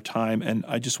more time. And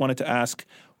I just wanted to ask,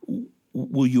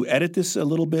 will you edit this a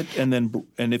little bit, and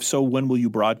if so, when will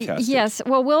you broadcast it? Yes.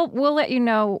 Well, we'll let you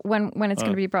know when it's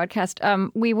going to be broadcast.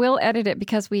 We will edit it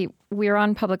because we're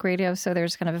on public radio, so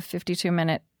there's kind of a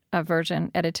 52-minute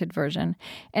edited version.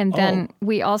 And then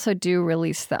we also do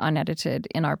release the unedited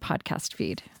in our podcast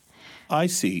feed. I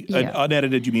see. Yeah.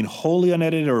 Unedited, you mean wholly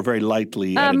unedited or very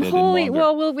lightly edited? Wholly,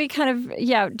 well, we kind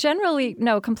of, generally,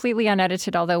 no, completely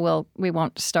unedited, although we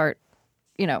won't start,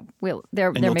 there you'll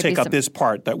may take be up this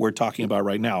part that we're talking about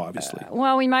right now, obviously.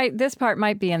 Well, this part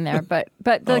might be in there, but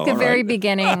the very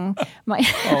beginning might.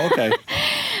 Oh, okay.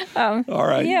 All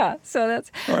right. Yeah, so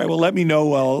that's... All right, well, let me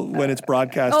know when it's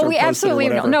broadcast or we posted absolutely or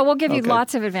whatever. will. No, we'll give you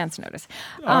lots of advance notice.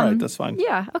 All right, that's fine.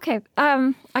 Yeah, okay.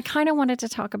 I kind of wanted to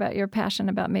talk about your passion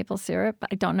about maple syrup.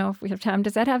 I don't know if we have time.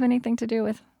 Does that have anything to do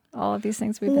with all of these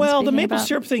things we've been speaking about? Well, the maple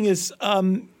syrup thing is,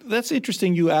 that's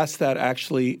interesting you asked that,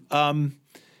 actually.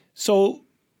 So,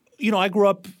 I grew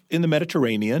up in the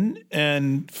Mediterranean,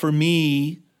 and for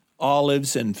me,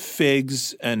 olives and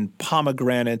figs and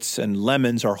pomegranates and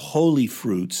lemons are holy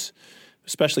fruits,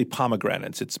 especially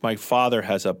pomegranates. My father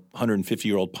has a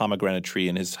 150-year-old pomegranate tree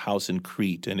in his house in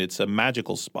Crete, and it's a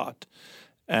magical spot.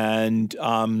 And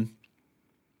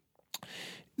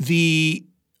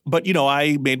But,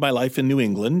 I made my life in New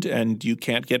England, and you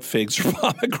can't get figs or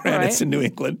pomegranates in New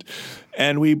England.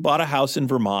 And we bought a house in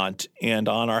Vermont, and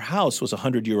on our house was a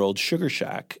 100-year-old sugar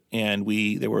shack. And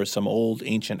there were some old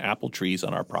ancient apple trees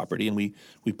on our property, and we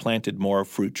planted more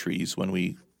fruit trees when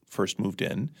we first moved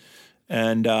in.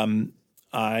 And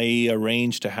I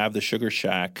arranged to have the sugar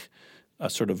shack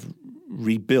sort of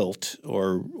rebuilt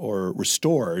or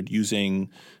restored using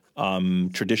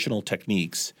traditional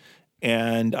techniques.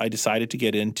 And I decided to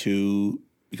get into,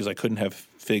 because I couldn't have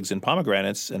figs and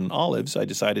pomegranates and olives, I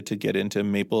decided to get into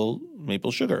maple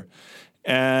sugar.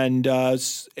 And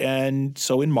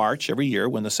so in March every year,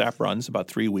 when the sap runs, about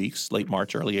 3 weeks, late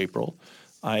March, early April,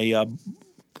 I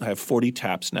have 40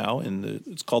 taps now.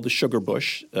 It's called the sugar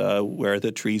bush, where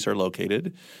the trees are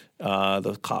located,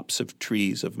 the copse of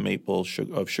trees of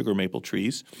sugar maple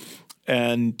trees.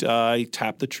 And I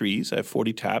tap the trees. I have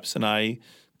 40 taps, and I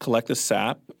collect the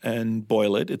sap and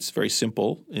boil it. It's very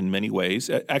simple in many ways.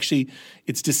 Actually,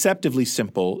 it's deceptively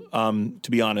simple,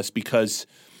 to be honest, because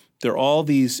there are all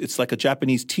these – it's like a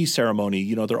Japanese tea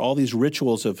ceremony. There are all these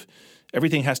rituals of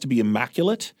everything has to be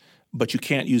immaculate, but you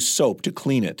can't use soap to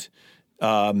clean it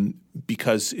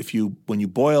because when you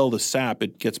boil the sap,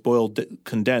 it gets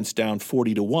condensed down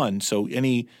 40-1. So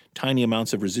any tiny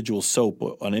amounts of residual soap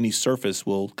on any surface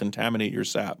will contaminate your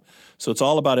sap. So it's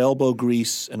all about elbow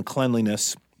grease and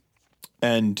cleanliness.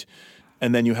 And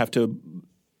then you have to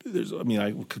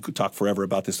I could talk forever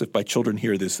about this. If my children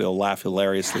hear this, they'll laugh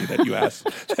hilariously that you asked,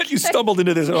 that you stumbled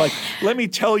into this. They're like, let me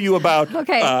tell you about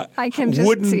I can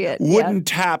just see it. Wooden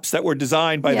taps that were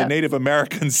designed by the Native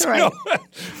Americans. Right.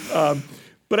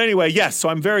 But anyway, yes, so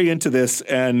I'm very into this,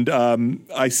 and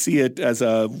I see it as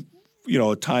a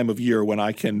time of year when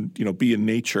I can, be in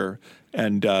nature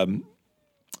and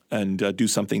do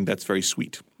something that's very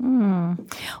sweet. Well,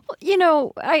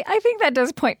 I think that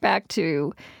does point back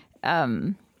to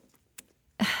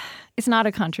it's not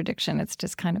a contradiction. It's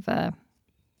just kind of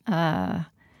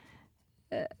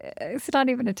it's not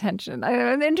even a tension.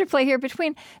 An interplay here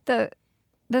between the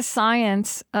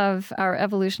science of our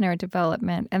evolutionary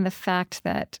development and the fact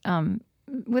that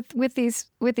with these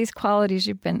qualities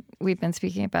we've been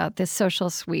speaking about, this social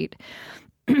suite,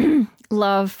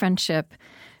 love, friendship,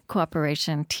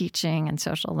 cooperation, teaching, and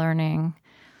social learning.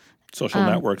 Social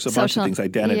networks, a bunch of things,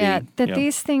 identity. Yeah,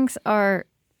 these things are,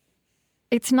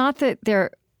 it's not that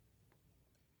they're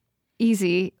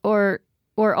easy or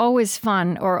always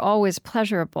fun or always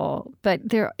pleasurable, but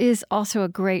there is also a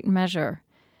great measure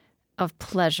of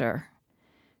pleasure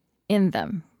in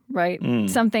them, right?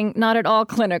 Something not at all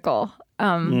clinical.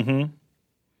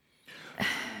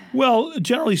 Well,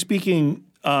 generally speaking,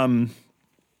 one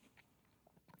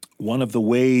of the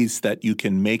ways that you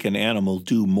can make an animal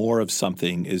do more of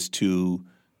something is to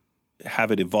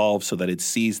have it evolve so that it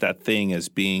sees that thing as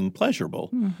being pleasurable.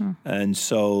 And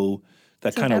so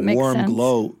that kind of warm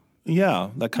glow,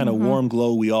 that kind of warm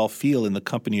glow we all feel in the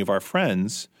company of our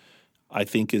friends, I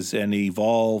think is an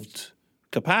evolved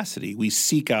capacity. We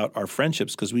seek out our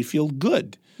friendships because we feel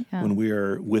good when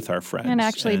we're with our friends. And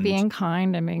actually being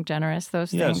kind and being generous,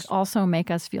 those things also make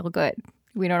us feel good.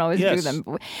 We don't always do them.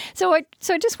 So I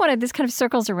just wanted, this kind of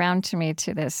circles around to me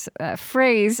to this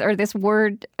phrase or this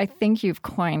word I think you've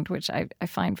coined, which I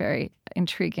find very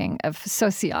intriguing, of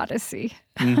sociodicy.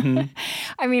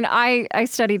 I mean, I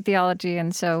studied theology,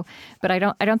 and so, but I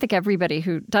don't think everybody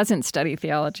who doesn't study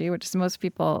theology, which is most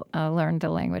people, learn the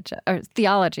language or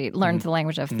theology, learned the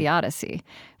language of theodicy,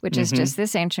 which is just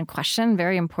this ancient question,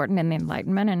 very important in the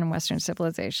Enlightenment and in Western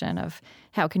civilization, of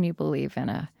how can you believe in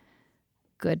a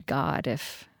good God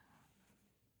if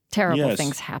terrible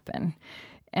things happen?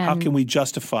 And how can we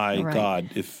justify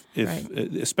God if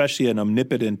especially an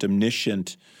omnipotent,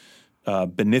 omniscient,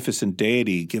 beneficent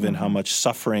deity, given how much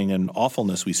suffering and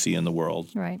awfulness we see in the world?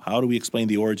 How do we explain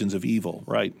the origins of evil?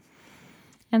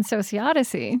 And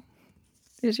sociodicy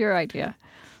is your idea.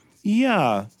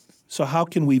 Yeah. So how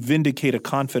can we vindicate a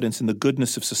confidence in the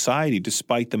goodness of society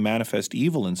despite the manifest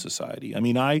evil in society? I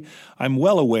mean, I'm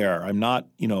well aware. I'm not,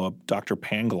 a Dr.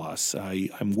 Pangloss.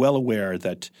 I'm well aware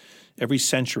that every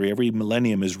century, every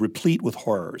millennium is replete with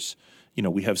horrors.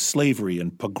 We have slavery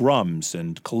and pogroms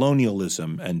and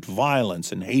colonialism and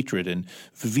violence and hatred and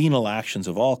venal actions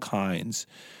of all kinds.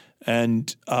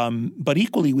 And but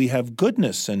equally, we have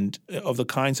goodness and of the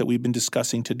kinds that we've been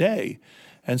discussing today.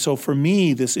 And so for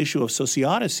me, this issue of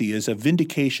sociodicy is a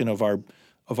vindication of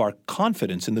our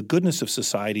confidence in the goodness of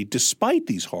society despite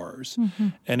these horrors.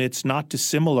 And it's not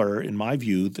dissimilar, in my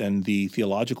view, than the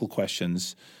theological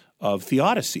questions of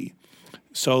theodicy.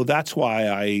 So that's why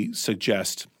I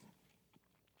suggest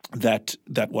that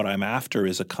what I'm after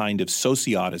is a kind of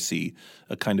sociodicy,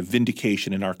 a kind of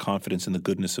vindication in our confidence in the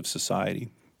goodness of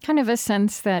society. Kind of a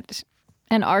sense that,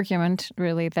 an argument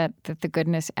really, that the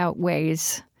goodness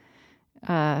outweighs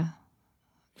the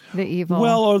evil.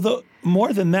 Well, or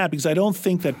more than that, because I don't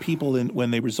think that people,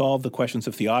 when they resolve the questions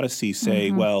of theodicy,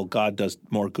 say, well, God does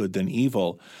more good than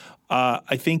evil.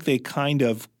 I think they kind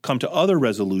of come to other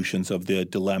resolutions of the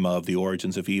dilemma of the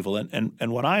origins of evil.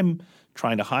 And what I'm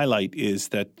trying to highlight is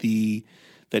that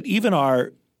that even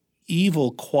our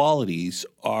evil qualities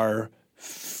are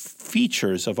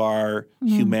features of our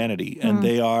humanity, and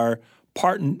they are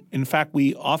in fact,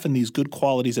 these good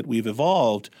qualities that we've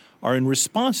evolved are in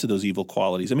response to those evil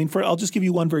qualities. I mean, I'll just give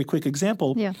you one very quick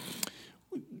example.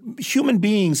 Human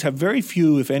beings have very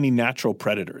few, if any, natural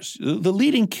predators. The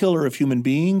leading killer of human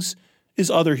beings is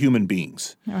other human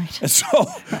beings. And so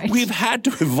we've had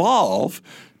to evolve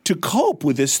to cope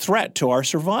with this threat to our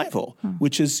survival,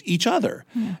 which is each other.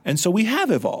 And so we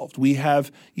have evolved. We have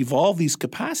evolved these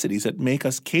capacities that make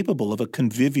us capable of a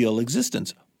convivial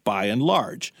existence, by and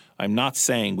large. I'm not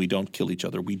saying we don't kill each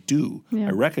other. We do. I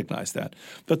recognize that.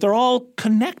 But they're all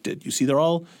connected. You see, they're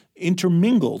all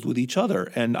intermingled with each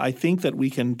other. And I think that we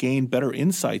can gain better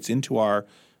insights into our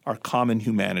common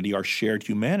humanity, our shared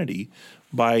humanity,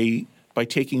 by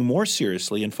taking more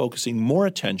seriously and focusing more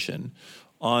attention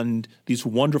on these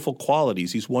wonderful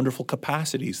qualities, these wonderful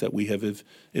capacities that we have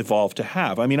evolved to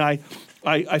have. I mean, I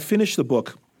finished the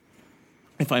book,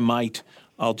 if I might.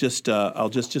 I'll just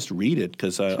read it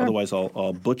because otherwise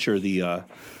I'll butcher the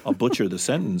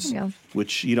sentence.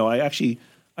 Which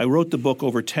I wrote the book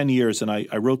over 10 years, and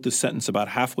I wrote this sentence about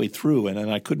halfway through, and then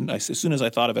I couldn't. As soon as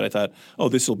I thought of it, I thought, oh,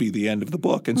 this will be the end of the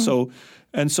book, and so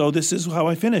this is how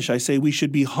I finish. I say we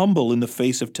should be humble in the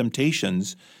face of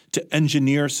temptations to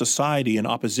engineer society in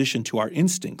opposition to our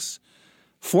instincts.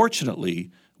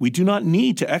 Fortunately, we do not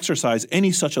need to exercise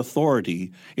any such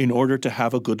authority in order to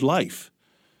have a good life.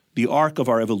 The arc of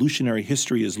our evolutionary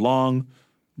history is long,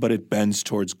 but it bends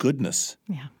towards goodness.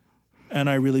 And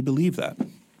I really believe that.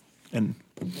 And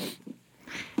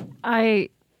I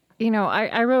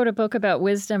wrote a book about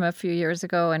wisdom a few years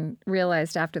ago and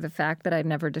realized after the fact that I'd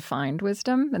never defined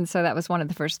wisdom. And so that was one of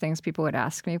the first things people would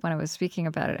ask me when I was speaking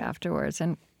about it afterwards.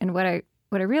 And what I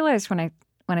realized when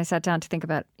I sat down to think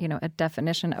about, a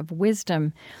definition of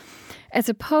wisdom, as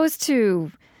opposed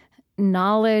to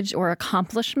knowledge or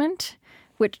accomplishment,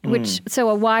 so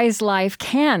a wise life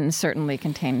can certainly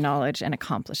contain knowledge and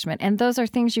accomplishment. And those are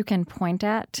things you can point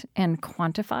at and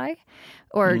quantify,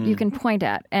 or you can point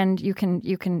at and you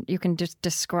can just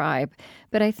describe.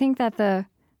 But I think that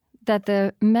that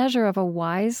the measure of a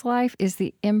wise life is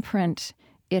the imprint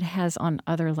it has on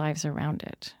other lives around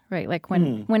it, right? Like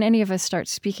when any of us start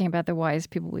speaking about the wise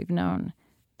people we've known,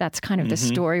 that's kind of the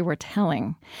story we're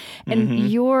telling. And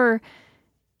you're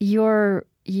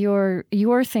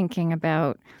thinking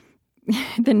about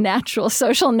the natural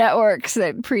social networks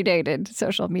that predated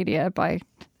social media by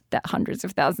hundreds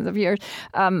of thousands of years.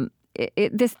 The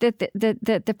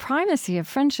primacy of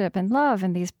friendship and love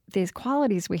and these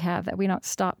qualities we have that we don't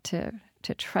stop to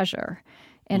treasure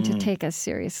and to take us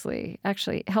seriously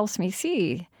actually helps me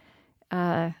see,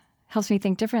 helps me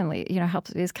think differently.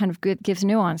 Is kind of good, gives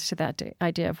nuance to that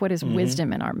idea of what is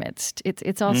wisdom in our midst.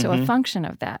 It's also a function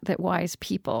of that wise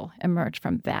people emerge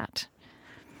from that.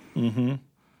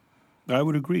 I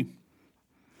would agree.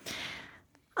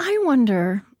 I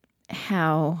wonder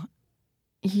how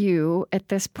you, at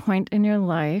this point in your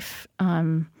life,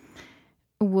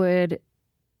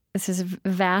 this is a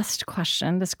vast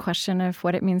question, this question of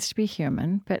what it means to be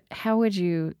human, but how would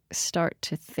you start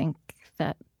to think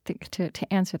that,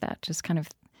 to answer that, just kind of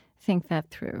think that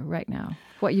through right now,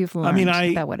 what you've learned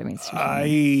about what it means to be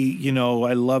human?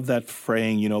 I love that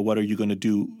fraying, what are you going to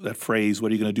do, that phrase,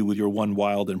 what are you going to do with your one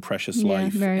wild and precious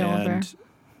life? Mary Oliver.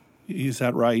 Is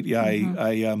that right?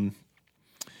 Yeah,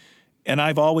 and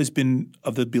I've always been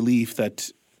of the belief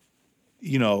that,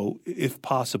 if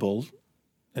possible,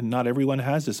 and not everyone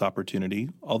has this opportunity,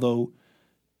 although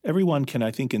everyone can, I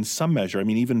think, in some measure. I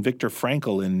mean, even Viktor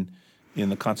Frankl in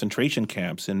the concentration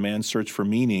camps in Man's Search for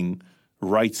Meaning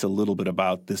writes a little bit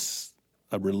about this,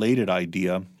 a related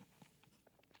idea,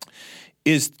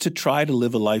 is to try to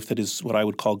live a life that is what I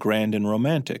would call grand and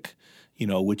romantic,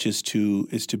 which is to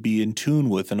be in tune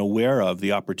with and aware of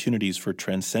the opportunities for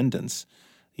transcendence,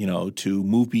 to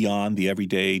move beyond the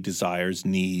everyday desires,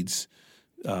 needs,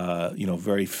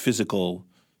 very physical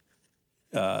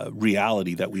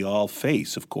reality that we all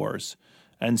face, of course,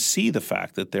 and see the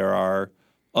fact that there are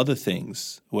other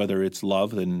things, whether it's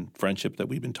love and friendship that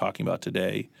we've been talking about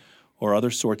today, or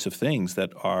other sorts of things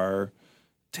that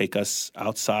take us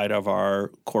outside of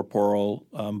our corporal,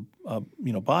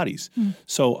 bodies.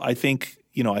 So I think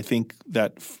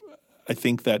that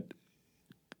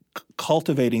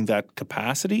cultivating that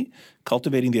capacity,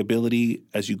 cultivating the ability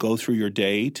as you go through your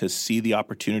day to see the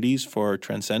opportunities for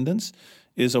transcendence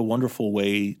is a wonderful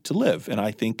way to live. And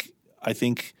I think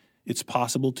it's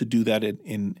possible to do that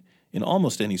in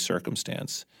almost any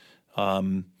circumstance.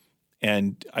 And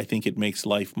I think it makes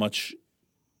life much,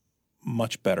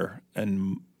 much better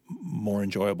and more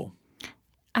enjoyable.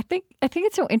 I think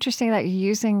it's so interesting that you're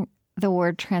using the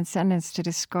word transcendence to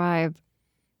describe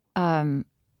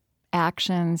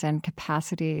actions and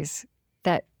capacities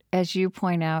that, as you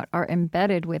point out, are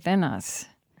embedded within us,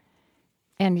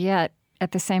 and yet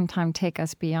at the same time take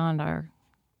us beyond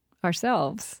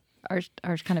ourselves, our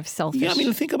kind of selfish,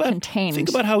 think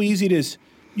about how easy it is.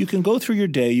 You can go through your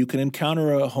day, you can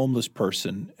encounter a homeless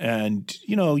person, and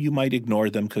you might ignore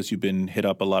them because you've been hit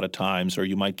up a lot of times, or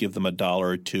you might give them $1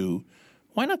 or $2.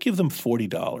 Why not give them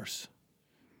 $40?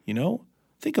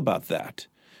 Think about that.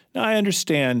 Now, I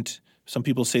understand some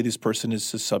people say this person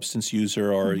is a substance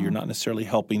user, or you're not necessarily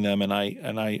helping them,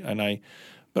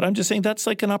 but I'm just saying that's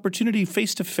like an opportunity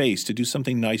face to face to do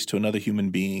something nice to another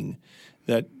human being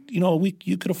that,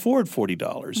 you could afford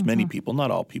 $40. Many people,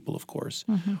 not all people, of course,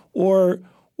 or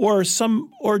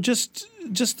just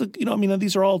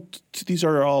these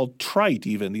are all trite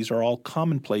even. These are all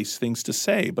commonplace things to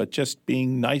say, but just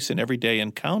being nice in everyday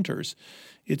encounters.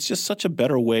 It's just such a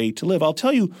better way to live. I'll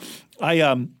tell you,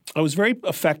 I was very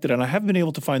affected, and I haven't been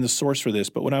able to find the source for this,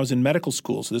 but when I was in medical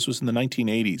school, so this was in the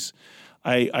 1980s,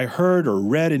 I heard or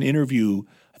read an interview.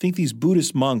 I think these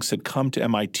Buddhist monks had come to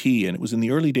MIT, and it was in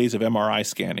the early days of MRI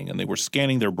scanning, and they were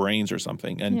scanning their brains or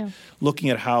something and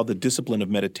looking at how the discipline of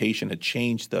meditation had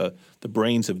changed the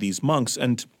brains of these monks.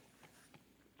 And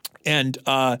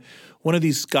one of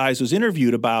these guys was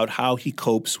interviewed about how he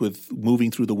copes with moving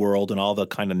through the world and all the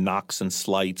kind of knocks and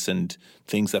slights and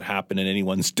things that happen in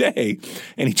anyone's day.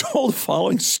 And he told the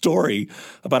following story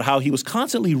about how he was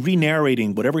constantly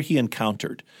re-narrating whatever he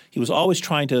encountered. He was always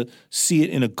trying to see it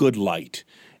in a good light.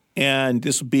 And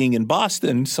this being in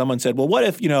Boston, someone said, well, what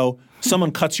if,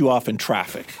 someone cuts you off in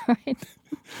traffic? Right.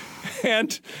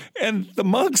 And the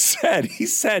monk said,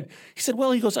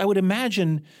 well, he goes, I would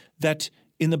imagine that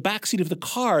in the backseat of the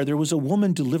car, there was a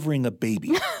woman delivering a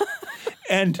baby.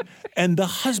 And the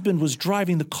husband was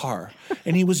driving the car,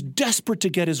 and he was desperate to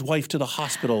get his wife to the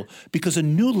hospital because a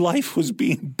new life was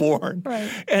being born.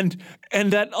 Right. And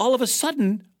that all of a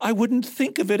sudden, I wouldn't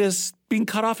think of it as being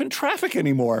cut off in traffic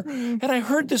anymore. And I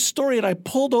heard this story, and I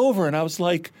pulled over, and I was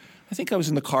like, I think I was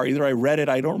in the car. Either I read it.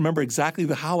 I don't remember exactly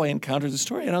how I encountered the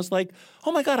story. And I was like,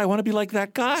 oh, my God, I want to be like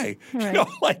that guy. Right.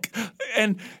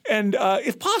 And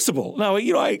if possible. Now,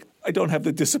 I don't have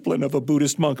the discipline of a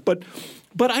Buddhist monk, but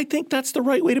I think that's the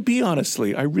right way to be,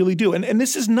 honestly. I really do. And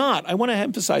this is not, I want to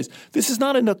emphasize, this is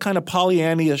not in a kind of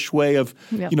Pollyanna-ish way of,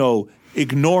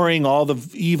 ignoring all the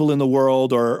evil in the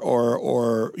world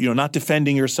or not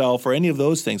defending yourself or any of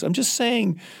those things. I'm just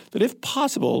saying that if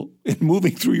possible, in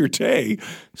moving through your day,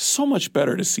 so much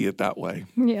better to see it that way.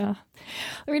 Yeah.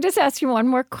 Let me just ask you one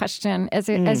more question as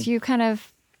you kind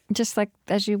of just like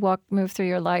as you move through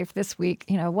your life this week,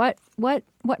 what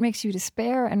makes you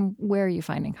despair and where are you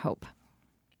finding hope?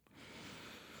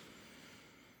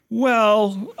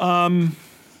 Well,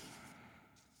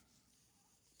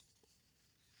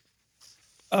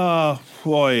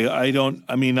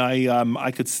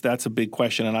 that's a big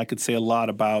question, and I could say a lot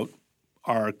about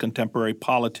our contemporary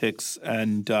politics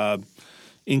and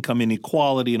income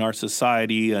inequality in our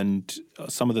society and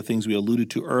some of the things we alluded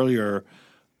to earlier,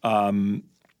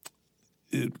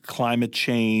 climate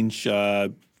change. I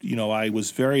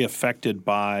was very affected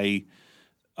by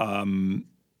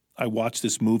I watched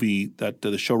this movie that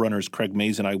the showrunner is Craig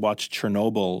Mazin. I watched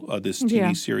Chernobyl, this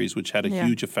TV series, which had a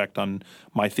huge effect on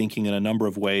my thinking in a number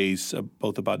of ways,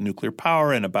 both about nuclear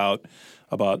power and about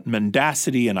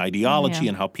mendacity and ideology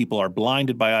and how people are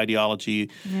blinded by ideology.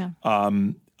 Yeah.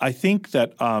 I think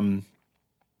that the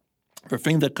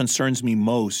thing that concerns me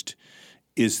most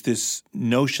is this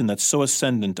notion that's so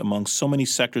ascendant among so many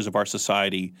sectors of our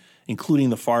society,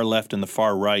 including the far left and the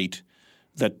far right,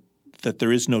 that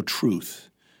there is no truth.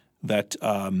 That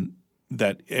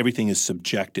everything is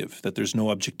subjective, that there's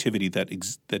no objectivity that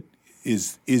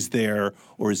is there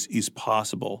or is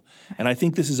possible. And I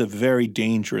think this is a very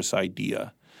dangerous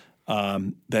idea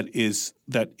that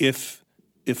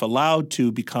if allowed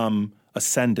to become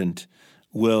ascendant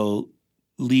will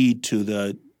lead to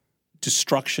the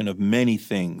destruction of many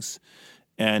things.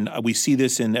 And we see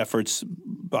this in efforts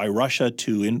by Russia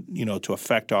to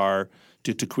affect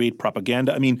to create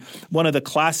propaganda. I mean, one of the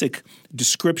classic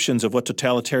descriptions of what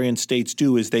totalitarian states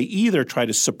do is they either try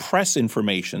to suppress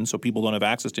information so people don't have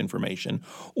access to information,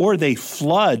 or they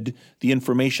flood the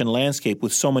information landscape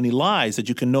with so many lies that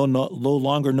you can no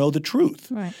longer know the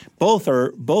truth. Right. Both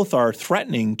are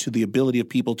threatening to the ability of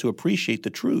people to appreciate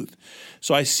the truth.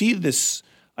 So I see this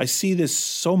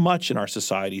so much in our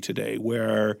society today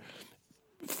where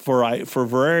for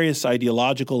various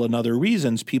ideological and other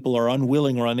reasons, people are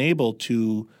unwilling or unable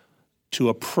to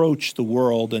approach the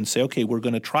world and say, okay, we're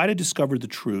going to try to discover the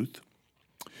truth.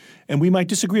 And we might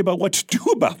disagree about what to do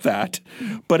about that,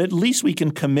 but at least we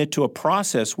can commit to a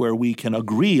process where we can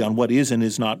agree on what is and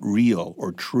is not real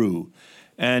or true.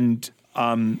 And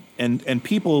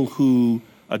people who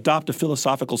adopt a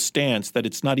philosophical stance that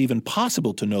it's not even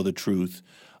possible to know the truth,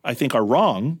 I think are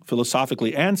wrong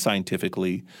philosophically and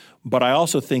scientifically, but I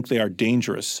also think they are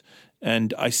dangerous.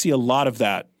 And I see a lot of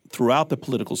that throughout the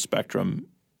political spectrum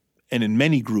and in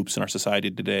many groups in our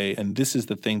society today. And this is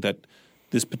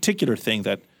this particular thing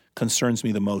that concerns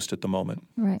me the most at the moment.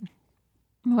 Right.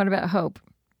 What about hope?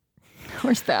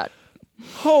 Where's that?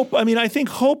 Hope. I mean, I think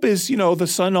hope is, the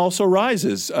sun also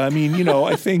rises. I mean,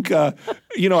 I think the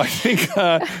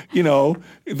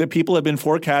people have been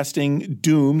forecasting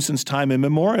doom since time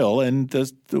immemorial, and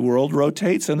the world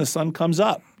rotates and the sun comes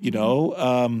up,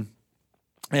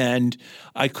 and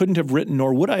I couldn't have written,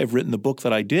 nor would I have written the book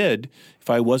that I did if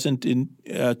I wasn't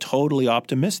totally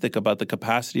optimistic about the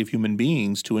capacity of human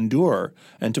beings to endure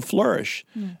and to flourish.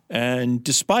 Yeah. And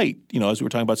despite, as we were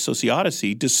talking about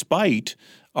sociodicy, despite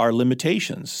our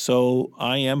limitations. So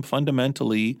I am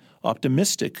fundamentally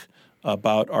optimistic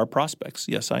about our prospects.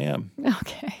 Yes, I am.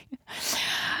 Okay.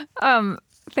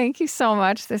 Thank you so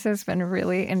much. This has been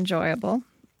really enjoyable.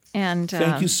 And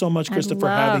thank you so much, Krista, for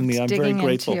having me. I'm very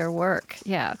grateful. Into your work.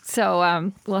 Yeah.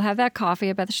 So we'll have that coffee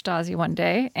about the Stasi one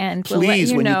day, and please, we'll let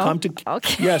you when know. You come to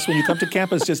yes, when you come to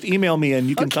campus, just email me, and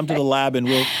you can come to the lab, and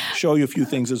we'll show you a few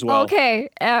things as well. Okay.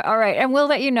 All right, and we'll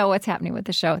let you know what's happening with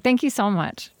the show. Thank you so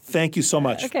much. Thank you so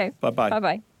much. Okay. Bye-bye.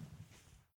 Bye-bye.